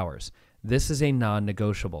 24 hours. This is a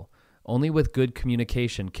non-negotiable. Only with good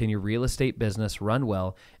communication can your real estate business run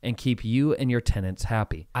well and keep you and your tenants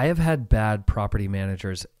happy. I have had bad property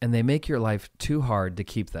managers, and they make your life too hard to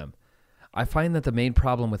keep them. I find that the main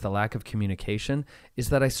problem with the lack of communication is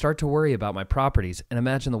that I start to worry about my properties and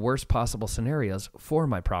imagine the worst possible scenarios for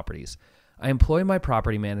my properties. I employ my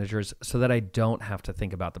property managers so that I don't have to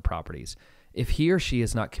think about the properties. If he or she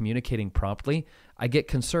is not communicating promptly, I get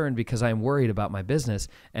concerned because I am worried about my business,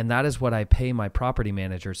 and that is what I pay my property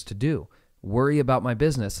managers to do. Worry about my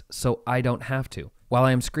business so I don't have to. While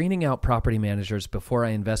I am screening out property managers before I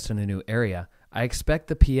invest in a new area, I expect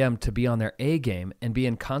the PM to be on their A game and be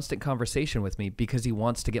in constant conversation with me because he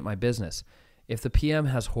wants to get my business. If the PM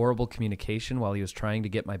has horrible communication while he was trying to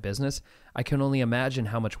get my business, I can only imagine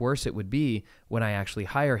how much worse it would be when I actually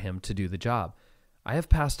hire him to do the job. I have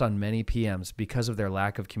passed on many PMs because of their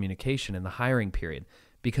lack of communication in the hiring period,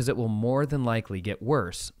 because it will more than likely get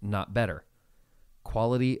worse, not better.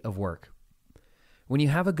 Quality of work. When you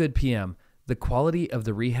have a good PM, the quality of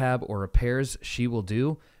the rehab or repairs she will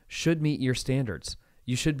do should meet your standards.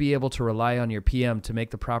 You should be able to rely on your PM to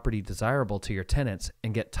make the property desirable to your tenants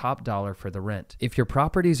and get top dollar for the rent. If your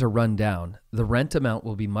properties are run down, the rent amount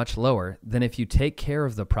will be much lower than if you take care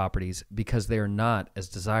of the properties because they are not as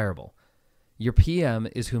desirable. Your PM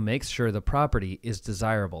is who makes sure the property is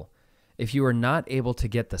desirable. If you are not able to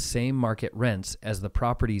get the same market rents as the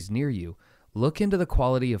properties near you, look into the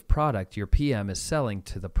quality of product your PM is selling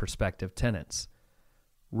to the prospective tenants.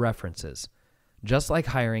 References. Just like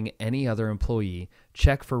hiring any other employee,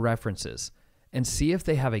 check for references and see if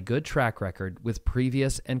they have a good track record with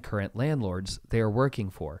previous and current landlords they are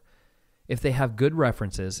working for. If they have good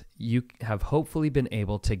references, you have hopefully been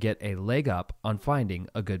able to get a leg up on finding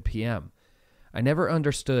a good PM. I never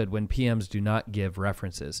understood when PMs do not give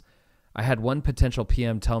references. I had one potential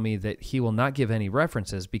PM tell me that he will not give any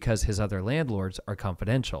references because his other landlords are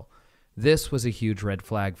confidential. This was a huge red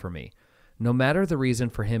flag for me. No matter the reason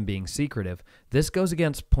for him being secretive, this goes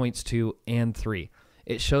against points 2 and 3.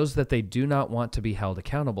 It shows that they do not want to be held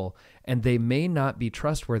accountable, and they may not be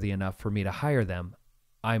trustworthy enough for me to hire them.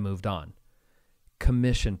 I moved on.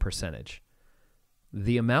 Commission percentage.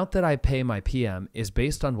 The amount that I pay my PM is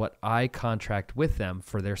based on what I contract with them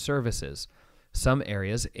for their services. Some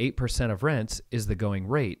areas, 8% of rents is the going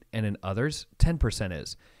rate, and in others, 10%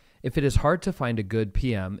 is. If it is hard to find a good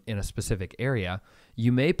PM in a specific area,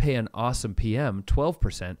 you may pay an awesome PM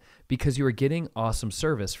 12% because you are getting awesome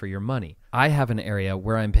service for your money. I have an area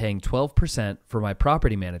where I'm paying 12% for my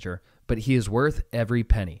property manager, but he is worth every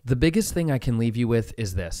penny. The biggest thing I can leave you with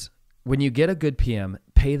is this. When you get a good PM,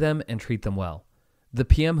 pay them and treat them well. The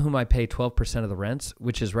PM whom I pay 12% of the rents,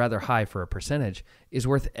 which is rather high for a percentage, is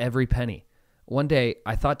worth every penny. One day,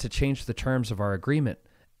 I thought to change the terms of our agreement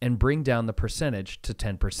and bring down the percentage to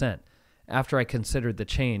 10%. After I considered the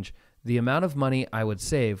change, the amount of money I would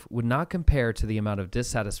save would not compare to the amount of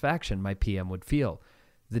dissatisfaction my PM would feel.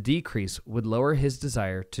 The decrease would lower his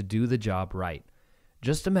desire to do the job right.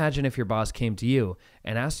 Just imagine if your boss came to you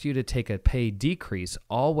and asked you to take a pay decrease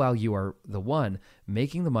all while you are the one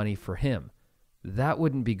making the money for him. That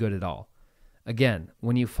wouldn't be good at all. Again,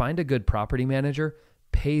 when you find a good property manager,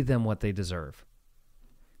 pay them what they deserve.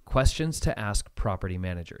 Questions to ask property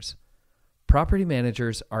managers. Property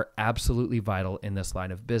managers are absolutely vital in this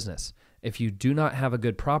line of business. If you do not have a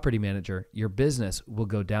good property manager, your business will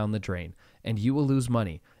go down the drain and you will lose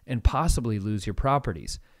money and possibly lose your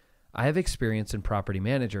properties. I have experience in property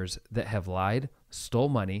managers that have lied, stole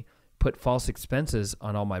money, put false expenses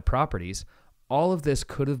on all my properties. All of this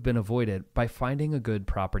could have been avoided by finding a good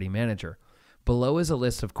property manager. Below is a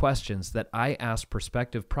list of questions that I ask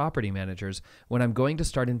prospective property managers when I'm going to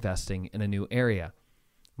start investing in a new area.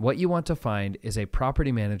 What you want to find is a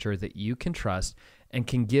property manager that you can trust and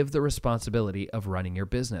can give the responsibility of running your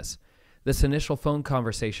business. This initial phone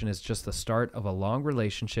conversation is just the start of a long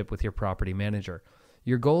relationship with your property manager.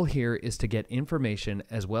 Your goal here is to get information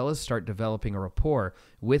as well as start developing a rapport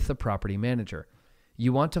with the property manager.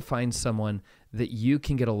 You want to find someone that you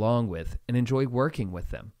can get along with and enjoy working with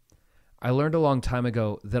them. I learned a long time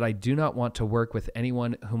ago that I do not want to work with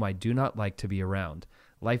anyone whom I do not like to be around.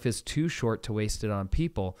 Life is too short to waste it on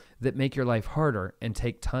people that make your life harder and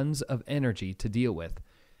take tons of energy to deal with.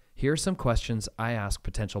 Here are some questions I ask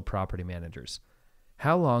potential property managers.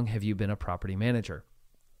 How long have you been a property manager?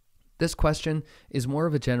 This question is more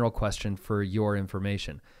of a general question for your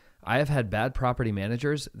information. I have had bad property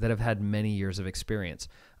managers that have had many years of experience.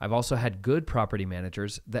 I've also had good property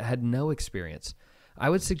managers that had no experience. I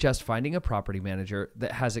would suggest finding a property manager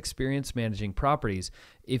that has experience managing properties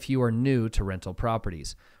if you are new to rental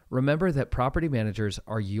properties. Remember that property managers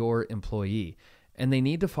are your employee and they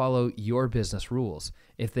need to follow your business rules.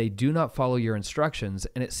 If they do not follow your instructions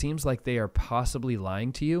and it seems like they are possibly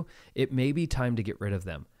lying to you, it may be time to get rid of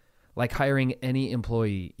them. Like hiring any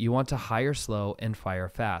employee, you want to hire slow and fire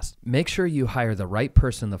fast. Make sure you hire the right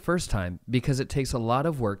person the first time because it takes a lot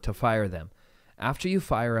of work to fire them. After you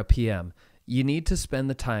fire a PM, you need to spend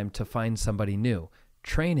the time to find somebody new,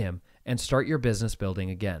 train him, and start your business building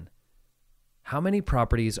again. How many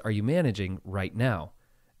properties are you managing right now?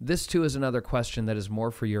 This too is another question that is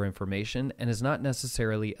more for your information and is not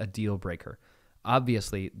necessarily a deal breaker.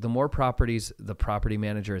 Obviously, the more properties the property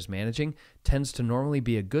manager is managing tends to normally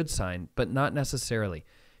be a good sign, but not necessarily.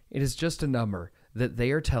 It is just a number that they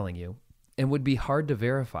are telling you and would be hard to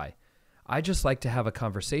verify. I just like to have a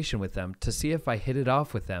conversation with them to see if I hit it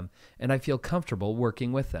off with them and I feel comfortable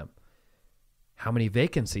working with them. How many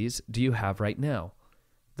vacancies do you have right now?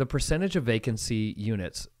 The percentage of vacancy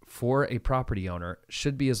units for a property owner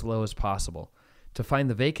should be as low as possible. To find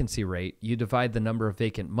the vacancy rate, you divide the number of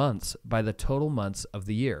vacant months by the total months of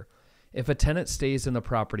the year. If a tenant stays in the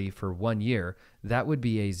property for 1 year, that would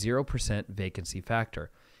be a 0% vacancy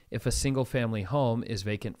factor. If a single-family home is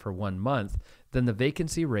vacant for 1 month, then the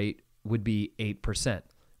vacancy rate would be 8%.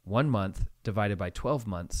 1 month divided by 12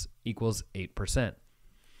 months equals 8%.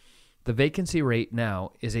 The vacancy rate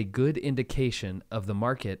now is a good indication of the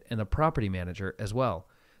market and the property manager as well.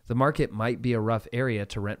 The market might be a rough area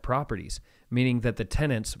to rent properties, meaning that the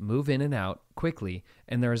tenants move in and out quickly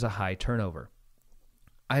and there is a high turnover.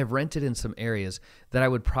 I have rented in some areas that I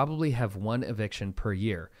would probably have 1 eviction per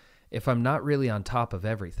year if I'm not really on top of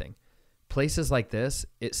everything. Places like this,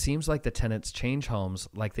 it seems like the tenants change homes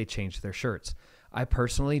like they change their shirts. I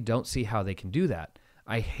personally don't see how they can do that.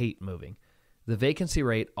 I hate moving. The vacancy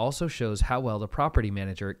rate also shows how well the property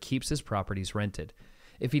manager keeps his properties rented.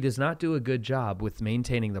 If he does not do a good job with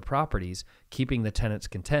maintaining the properties, keeping the tenants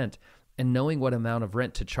content, and knowing what amount of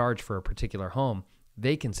rent to charge for a particular home,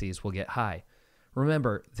 vacancies will get high.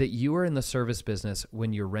 Remember that you are in the service business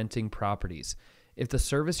when you're renting properties. If the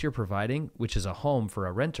service you're providing, which is a home for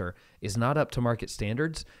a renter, is not up to market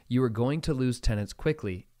standards, you are going to lose tenants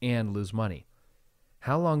quickly and lose money.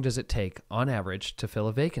 How long does it take, on average, to fill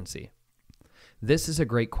a vacancy? This is a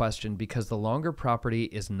great question because the longer property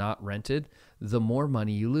is not rented, the more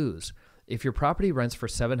money you lose. If your property rents for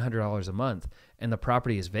 $700 a month and the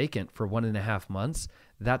property is vacant for 1.5 months,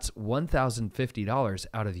 that's $1,050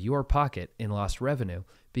 out of your pocket in lost revenue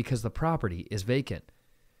because the property is vacant.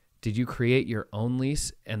 Did you create your own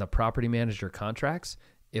lease and the property manager contracts?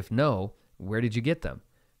 If no, where did you get them?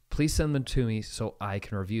 Please send them to me so I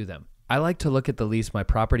can review them. I like to look at the lease my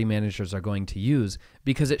property managers are going to use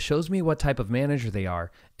because it shows me what type of manager they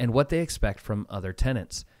are and what they expect from other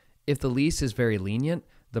tenants. If the lease is very lenient,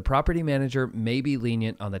 the property manager may be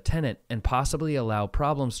lenient on the tenant and possibly allow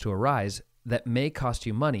problems to arise that may cost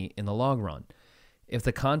you money in the long run. If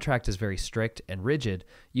the contract is very strict and rigid,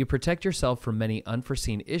 you protect yourself from many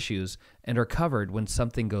unforeseen issues and are covered when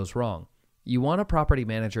something goes wrong. You want a property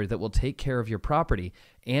manager that will take care of your property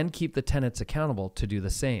and keep the tenants accountable to do the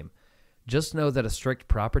same. Just know that a strict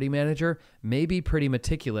property manager may be pretty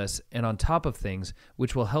meticulous and on top of things,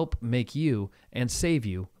 which will help make you and save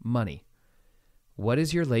you money. What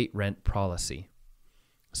is your late rent policy?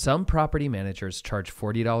 Some property managers charge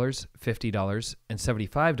 $40, $50, and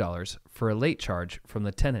 $75 for a late charge from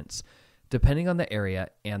the tenants, depending on the area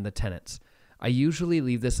and the tenants. I usually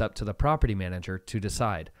leave this up to the property manager to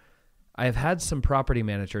decide. I have had some property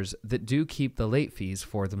managers that do keep the late fees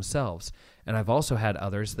for themselves, and I've also had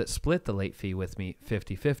others that split the late fee with me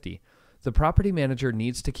 50-50. The property manager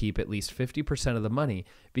needs to keep at least 50% of the money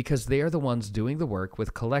because they are the ones doing the work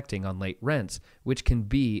with collecting on late rents, which can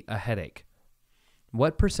be a headache.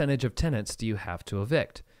 What percentage of tenants do you have to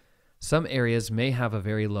evict? Some areas may have a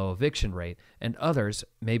very low eviction rate, and others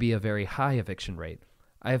may be a very high eviction rate.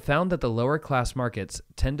 I have found that the lower class markets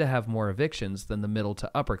tend to have more evictions than the middle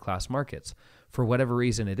to upper class markets. For whatever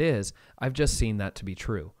reason it is, I've just seen that to be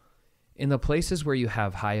true. In the places where you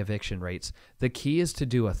have high eviction rates, the key is to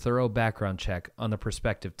do a thorough background check on the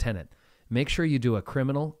prospective tenant. Make sure you do a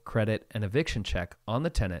criminal, credit, and eviction check on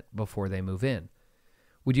the tenant before they move in.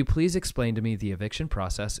 Would you please explain to me the eviction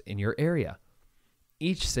process in your area?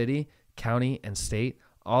 Each city, county, and state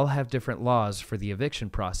all have different laws for the eviction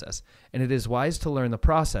process, and it is wise to learn the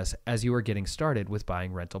process as you are getting started with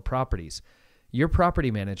buying rental properties. Your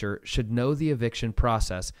property manager should know the eviction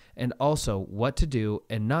process and also what to do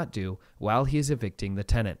and not do while he is evicting the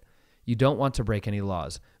tenant. You don't want to break any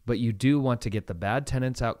laws, but you do want to get the bad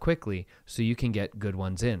tenants out quickly so you can get good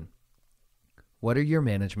ones in. What are your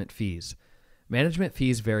management fees? Management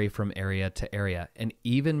fees vary from area to area and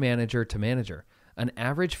even manager to manager. An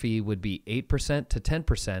average fee would be 8% to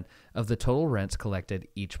 10% of the total rents collected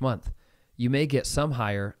each month. You may get some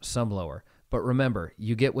higher, some lower, but remember,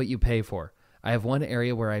 you get what you pay for. I have one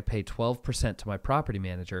area where I pay 12% to my property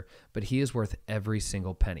manager, but he is worth every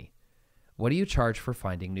single penny. What do you charge for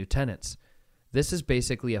finding new tenants? This is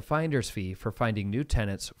basically a finder's fee for finding new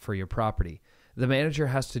tenants for your property. The manager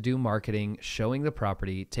has to do marketing, showing the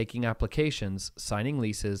property, taking applications, signing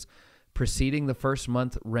leases, preceding the first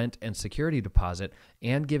month rent and security deposit,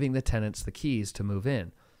 and giving the tenants the keys to move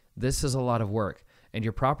in. This is a lot of work, and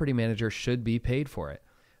your property manager should be paid for it.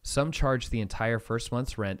 Some charge the entire first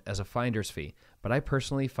month's rent as a finder's fee, but I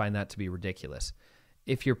personally find that to be ridiculous.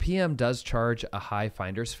 If your PM does charge a high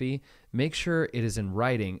finder's fee, make sure it is in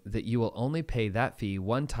writing that you will only pay that fee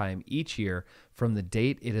one time each year from the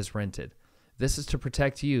date it is rented. This is to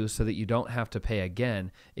protect you so that you don't have to pay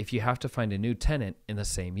again if you have to find a new tenant in the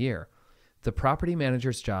same year. The property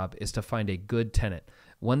manager's job is to find a good tenant,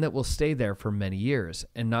 one that will stay there for many years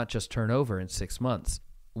and not just turn over in 6 months.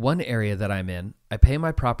 One area that I'm in, I pay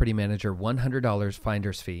my property manager $100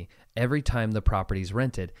 finder's fee every time the property is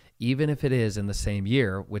rented, even if it is in the same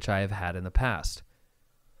year, which I have had in the past.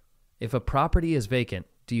 If a property is vacant,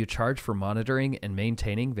 do you charge for monitoring and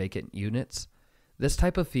maintaining vacant units? This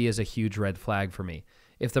type of fee is a huge red flag for me.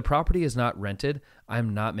 If the property is not rented,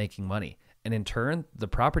 I'm not making money. And in turn, the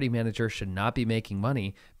property manager should not be making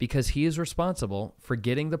money because he is responsible for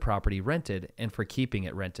getting the property rented and for keeping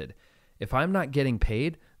it rented. If I'm not getting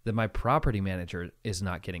paid, then my property manager is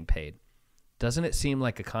not getting paid. Doesn't it seem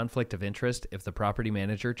like a conflict of interest if the property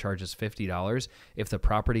manager charges $50 if the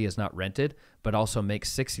property is not rented, but also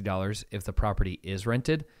makes $60 if the property is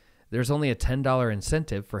rented? There's only a $10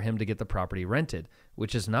 incentive for him to get the property rented,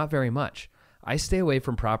 which is not very much. I stay away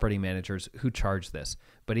from property managers who charge this,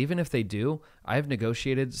 but even if they do, I have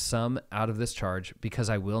negotiated some out of this charge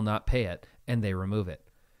because I will not pay it, and they remove it.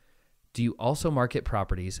 Do you also market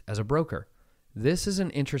properties as a broker? This is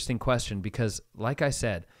an interesting question because, like I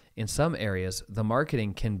said, in some areas, the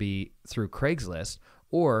marketing can be through Craigslist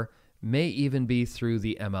or may even be through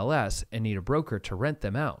the MLS and need a broker to rent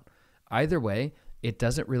them out. Either way, it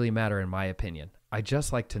doesn't really matter in my opinion. I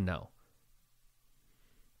just like to know.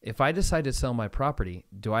 If I decide to sell my property,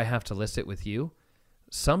 do I have to list it with you?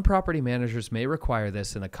 Some property managers may require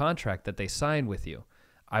this in a contract that they sign with you.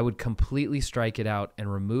 I would completely strike it out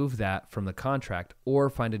and remove that from the contract or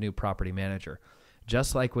find a new property manager.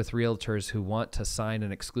 Just like with realtors who want to sign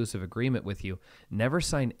an exclusive agreement with you, never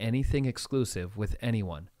sign anything exclusive with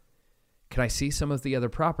anyone. Can I see some of the other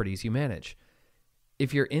properties you manage?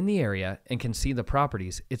 If you're in the area and can see the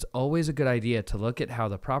properties, it's always a good idea to look at how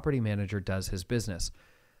the property manager does his business.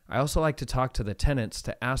 I also like to talk to the tenants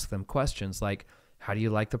to ask them questions like, how do you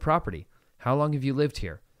like the property? How long have you lived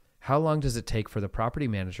here? How long does it take for the property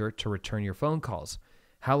manager to return your phone calls?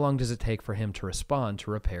 How long does it take for him to respond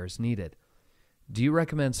to repairs needed? Do you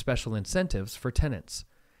recommend special incentives for tenants?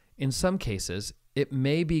 In some cases, it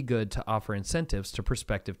may be good to offer incentives to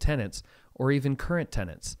prospective tenants or even current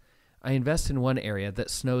tenants. I invest in one area that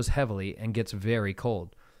snows heavily and gets very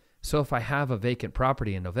cold. So if I have a vacant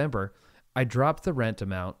property in November, I drop the rent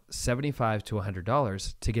amount $75 to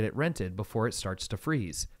 $100 to get it rented before it starts to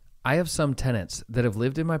freeze. I have some tenants that have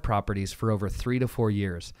lived in my properties for over 3 to 4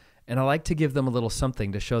 years, and I like to give them a little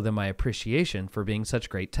something to show them my appreciation for being such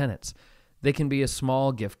great tenants. They can be a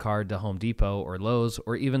small gift card to Home Depot or Lowe's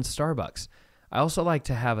or even Starbucks. I also like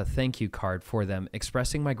to have a thank you card for them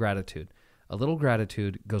expressing my gratitude. A little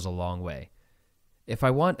gratitude goes a long way. If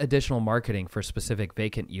I want additional marketing for specific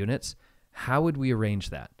vacant units, how would we arrange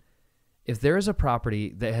that? If there is a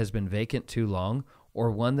property that has been vacant too long, or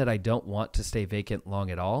one that I don't want to stay vacant long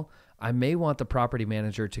at all, I may want the property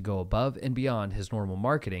manager to go above and beyond his normal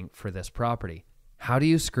marketing for this property. How do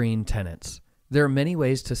you screen tenants? There are many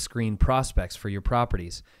ways to screen prospects for your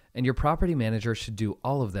properties, and your property manager should do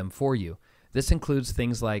all of them for you. This includes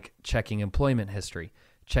things like checking employment history,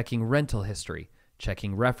 checking rental history,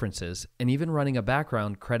 checking references, and even running a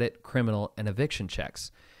background, credit, criminal, and eviction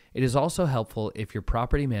checks. It is also helpful if your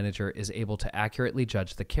property manager is able to accurately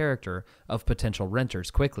judge the character of potential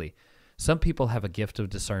renters quickly. Some people have a gift of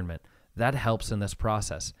discernment. That helps in this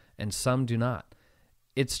process, and some do not.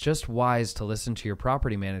 It's just wise to listen to your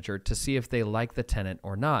property manager to see if they like the tenant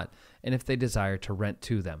or not, and if they desire to rent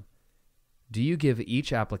to them. Do you give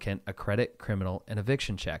each applicant a credit, criminal, and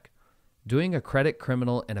eviction check? Doing a credit,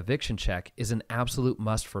 criminal, and eviction check is an absolute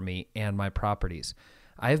must for me and my properties.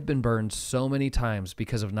 I have been burned so many times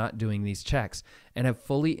because of not doing these checks and have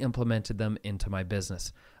fully implemented them into my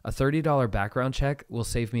business. A $30 background check will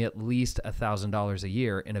save me at least $1,000 a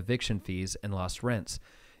year in eviction fees and lost rents.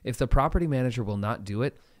 If the property manager will not do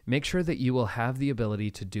it, make sure that you will have the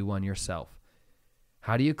ability to do one yourself.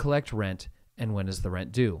 How do you collect rent, and when is the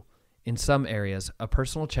rent due? In some areas, a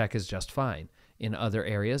personal check is just fine. In other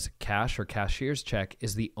areas, cash or cashier's check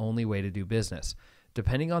is the only way to do business.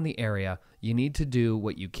 Depending on the area, you need to do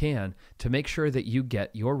what you can to make sure that you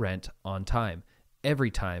get your rent on time, every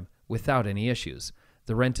time, without any issues.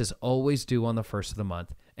 The rent is always due on the first of the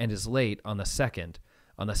month and is late on the second.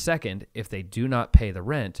 On the second, if they do not pay the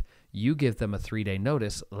rent, you give them a 3-day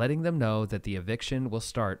notice letting them know that the eviction will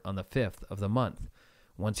start on the 5th of the month.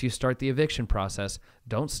 Once you start the eviction process,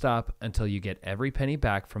 don't stop until you get every penny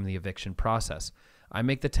back from the eviction process. I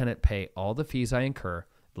make the tenant pay all the fees I incur,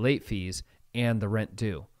 late fees, and the rent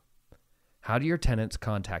due. How do your tenants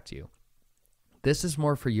contact you? This is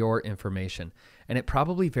more for your information, and it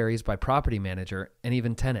probably varies by property manager and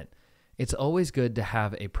even tenant. It's always good to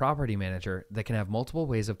have a property manager that can have multiple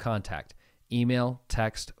ways of contact: email,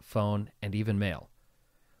 text, phone, and even mail.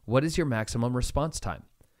 What is your maximum response time?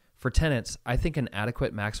 For tenants, I think an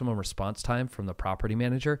adequate maximum response time from the property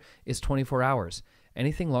manager is 24 hours.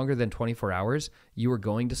 Anything longer than 24 hours, you are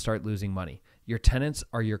going to start losing money. Your tenants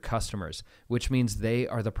are your customers, which means they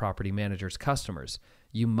are the property manager's customers.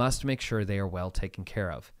 You must make sure they are well taken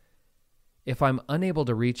care of. If I'm unable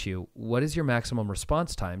to reach you, what is your maximum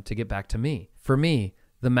response time to get back to me? For me,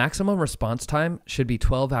 the maximum response time should be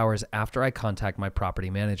 12 hours after I contact my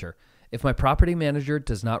property manager. If my property manager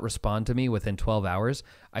does not respond to me within 12 hours,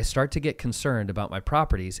 I start to get concerned about my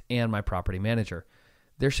properties and my property manager.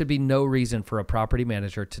 There should be no reason for a property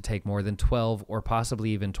manager to take more than 12 or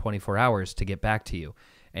possibly even 24 hours to get back to you.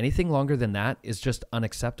 Anything longer than that is just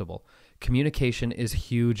unacceptable. Communication is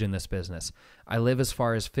huge in this business. I live as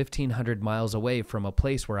far as 1,500 miles away from a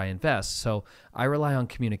place where I invest, so I rely on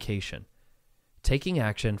communication. Taking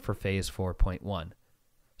action for phase 4.1.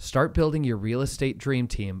 Start building your real estate dream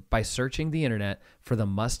team by searching the internet for the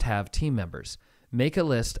must-have team members. Make a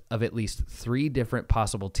list of at least 3 different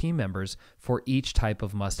possible team members for each type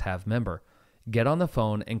of must-have member. Get on the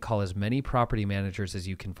phone and call as many property managers as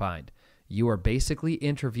you can find. You are basically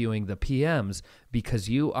interviewing the PMs because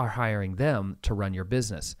you are hiring them to run your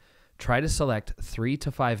business. Try to select 3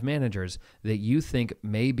 to 5 managers that you think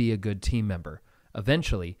may be a good team member.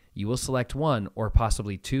 Eventually, you will select 1 or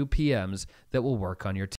possibly 2 PMs that will work on your team.